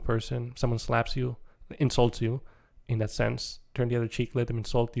resist an evil person. Someone slaps you, insults you, in that sense, turn the other cheek, let them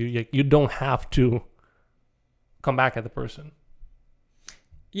insult you. You don't have to come back at the person.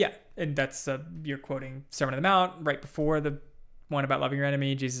 Yeah, and that's you're quoting Sermon on the Mount right before the one about loving your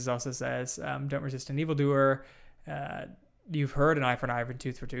enemy. Jesus also says, don't resist an evildoer. You've heard an eye for an eye and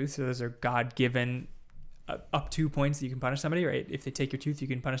tooth for tooth. So those are God-given up to points that you can punish somebody, right? If they take your tooth, you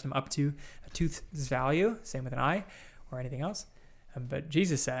can punish them up to a tooth's value. Same with an eye or anything else. But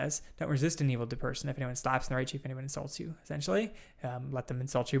Jesus says, don't resist an evil person. If anyone slaps in the right cheek, if anyone insults you, essentially, let them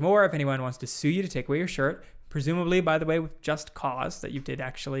insult you more. If anyone wants to sue you to take away your shirt, presumably, by the way, with just cause that you did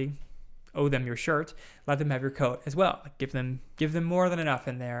actually owe them your shirt, let them have your coat as well. Give them more than enough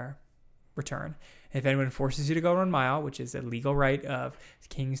in their return. If anyone forces you to go 1 mile, which is a legal right of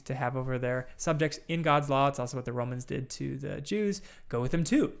kings to have over their subjects in God's law, it's also what the Romans did to the Jews, go with them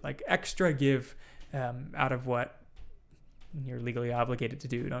too. Like extra give out of what you're legally obligated to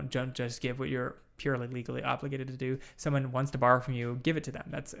do. Don't just give what you're purely legally obligated to do. Someone wants to borrow from you, give it to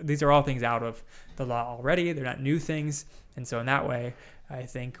them. These are all things out of the law already. They're not new things. And so in that way, I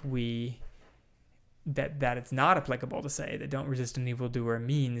think that it's not applicable to say that don't resist an evildoer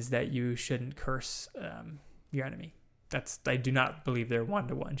means that you shouldn't curse your enemy. I do not believe they're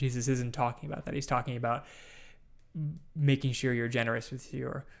one-to-one. Jesus isn't talking about that. He's talking about making sure you're generous with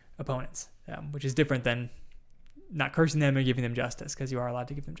your opponents, which is different than not cursing them and giving them justice, because you are allowed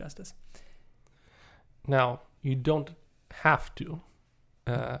to give them justice. Now, you don't have to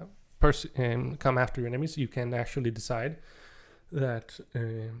come after your enemies. You can actually decide that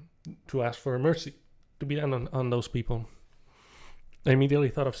to ask for mercy to be done on those people. I immediately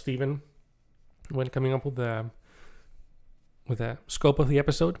thought of Stephen when coming up with the scope of the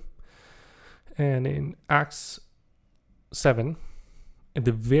episode. And in Acts 7, at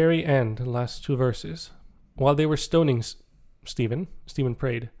the very end, the last 2 verses, while they were stoning Stephen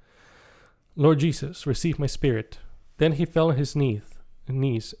prayed, Lord Jesus, receive my spirit. Then he fell on his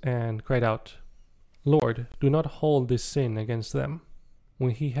knees and cried out, Lord, do not hold this sin against them.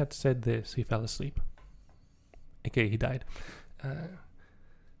 When he had said this, he fell asleep. Okay, he died.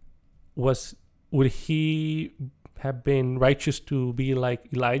 Would he have been righteous to be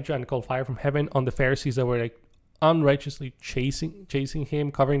like Elijah and call fire from heaven on the Pharisees that were like unrighteously chasing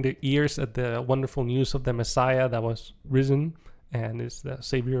him, covering their ears at the wonderful news of the Messiah that was risen and is the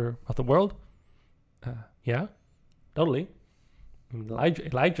Savior of the world? Yeah, totally.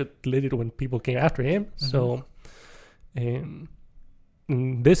 Elijah did it when people came after him. Mm-hmm. So in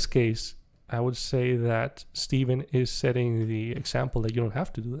this case, I would say that Stephen is setting the example that you don't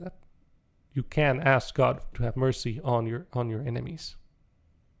have to do that. You can ask God to have mercy on your enemies.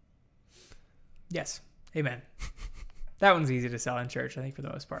 Yes. Amen. That one's easy to sell in church, I think, for the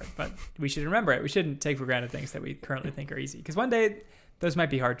most part. But we should remember it. We shouldn't take for granted things that we currently think are easy. Because one day, those might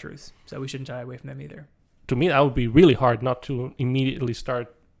be hard truths. So we shouldn't shy away from them either. To me, that would be really hard not to immediately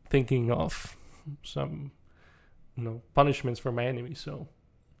start thinking of some punishments for my enemies. So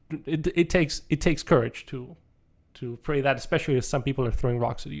it takes courage to pray that, especially if some people are throwing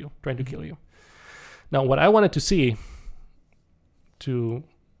rocks at you, trying to kill you. Now, what I wanted to see to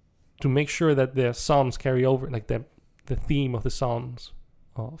make sure that the Psalms carry over, like the theme of the Psalms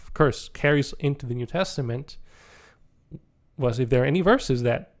of curse carries into the New Testament, was if there are any verses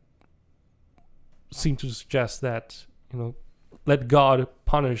that seem to suggest that, let God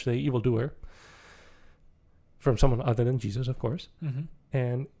punish the evildoer from someone other than Jesus, of course. Mm-hmm.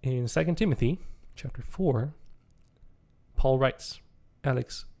 And in 2 Timothy chapter 4, Paul writes,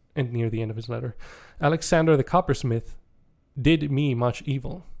 and near the end of his letter, Alexander the coppersmith did me much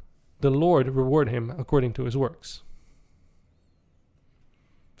evil. The Lord reward him according to his works.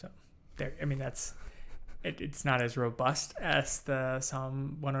 So, it's not as robust as the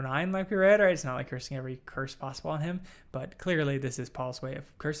Psalm 109 like we read, right? It's not like cursing every curse possible on him, but clearly this is Paul's way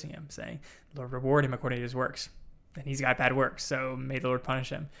of cursing him, saying, Lord, reward him according to his works. And he's got bad works, so may the Lord punish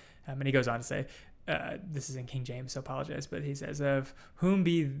him. And he goes on to say, this is in King James, so apologize, but he says, of whom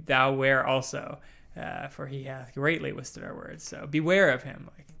be thou ware also, for he hath greatly withstood our words. So beware of him.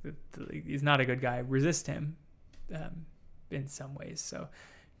 He's not a good guy. Resist him in some ways. So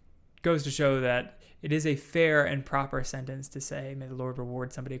goes to show that it is a fair and proper sentence to say, may the Lord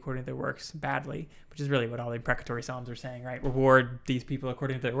reward somebody according to their works badly, which is really what all the imprecatory Psalms are saying, right? Reward these people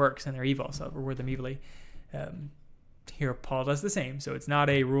according to their works, and they're evil, so reward them evilly. Here Paul does the same. So it's not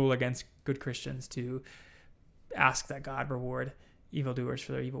a rule against good Christians to ask that God reward evildoers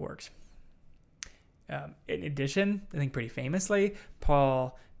for their evil works. In addition, I think pretty famously,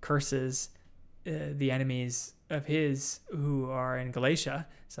 Paul curses the enemies of his who are in Galatia.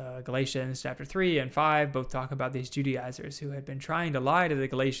 So Galatians chapter 3 and 5 both talk about these Judaizers who had been trying to lie to the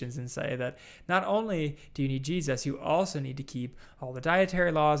Galatians and say that not only do you need Jesus, you also need to keep all the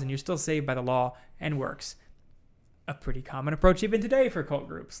dietary laws, and you're still saved by the law and works. a pretty common approach even today for cult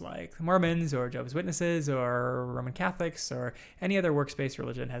groups like the Mormons or Jehovah's Witnesses or Roman Catholics or any other works-based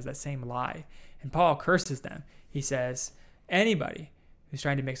religion has that same lie. And Paul curses them. He says, anybody who's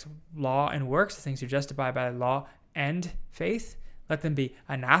trying to mix law and works, the things you're justified by law and faith, let them be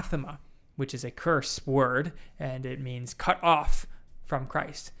anathema, which is a curse word, and it means cut off from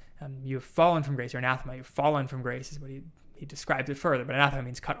Christ. You've fallen from grace. You're anathema. You've fallen from grace is what he describes it further, but anathema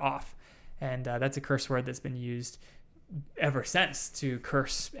means cut off. And that's a curse word that's been used ever since to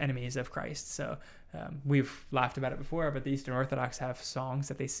curse enemies of Christ. So we've laughed about it before, but the Eastern Orthodox have songs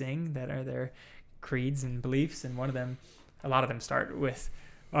that they sing that are their creeds and beliefs, and a lot of them start with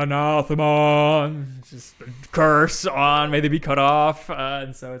anathema, just curse on, may they be cut off.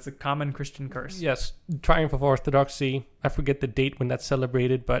 And so it's a common Christian curse. Yes, Triumph of Orthodoxy. I forget the date when that's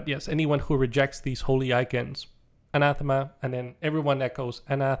celebrated, but yes, anyone who rejects these holy icons, anathema, and then everyone echoes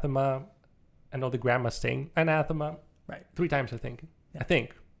anathema. I know the grandma's saying anathema. Right. 3 times, I think. Yeah. I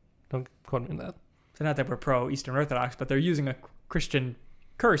think. Don't quote me on that. So not that we're pro-Eastern Orthodox, but they're using a Christian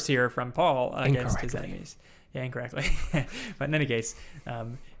curse here from Paul against his enemies. Yeah, incorrectly. But in any case,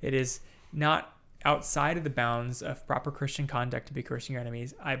 it is not outside of the bounds of proper Christian conduct to be cursing your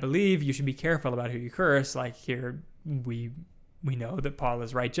enemies. I believe you should be careful about who you curse. Like here, we know that Paul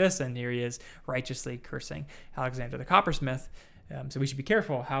is righteous, and here he is righteously cursing Alexander the coppersmith. So we should be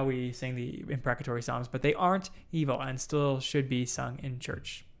careful how we sing the imprecatory psalms, but they aren't evil and still should be sung in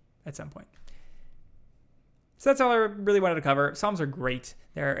church at some point. So that's all I really wanted to cover. Psalms are great.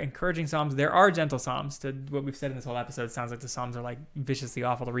 They're encouraging psalms. There are gentle psalms. To what we've said in this whole episode, it sounds like the psalms are like viciously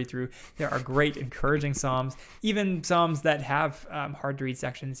awful to read through. There are great encouraging psalms. Even psalms that have hard to read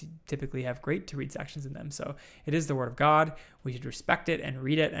sections typically have great to read sections in them. So it is the Word of God. We should respect it and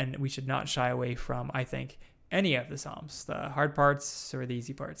read it, and we should not shy away from, I think, any of the psalms, the hard parts or the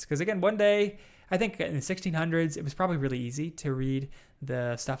easy parts. Because again, one day, I think in the 1600s, it was probably really easy to read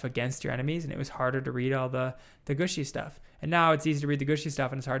the stuff against your enemies, and it was harder to read all the gushy stuff. And now it's easy to read the gushy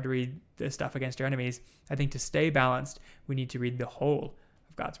stuff, and it's hard to read the stuff against your enemies. I think to stay balanced, we need to read the whole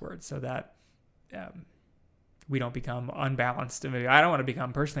of God's Word so that we don't become unbalanced. Maybe I don't want to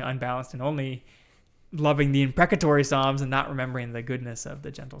become personally unbalanced and only loving the imprecatory psalms and not remembering the goodness of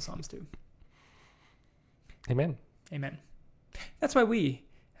the gentle psalms too. Amen. Amen. That's why we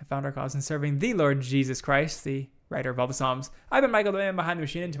have found our cause in serving the Lord Jesus Christ, the writer of all the Psalms. I've been Michael, the man behind the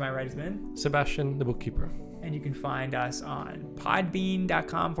machine, and to my right has been Sebastian, the bookkeeper. And you can find us on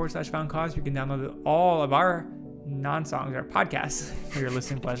podbean.com/foundcause. You can download all of our non-songs, our podcasts, for your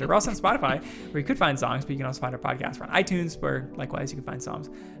listening pleasure. We're also on Spotify, where you could find songs, but you can also find our podcast. We're on iTunes, where likewise you can find songs.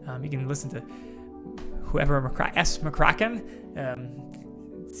 You can listen to whoever S. McCracken.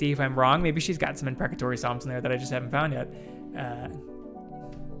 See if I'm wrong. Maybe she's got some imprecatory psalms in there that I just haven't found yet.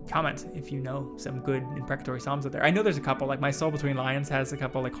 Comment if you know some good imprecatory psalms out there. I know there's a couple, like My Soul Between Lions has a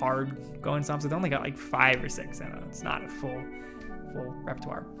couple like hard going psalms. They only got like 5 or 6. I don't know. It's not a full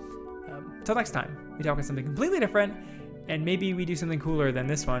repertoire. Until next time, we talk about something completely different, and maybe we do something cooler than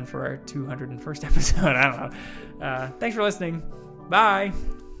this one for our 201st episode. I don't know. Thanks for listening. Bye.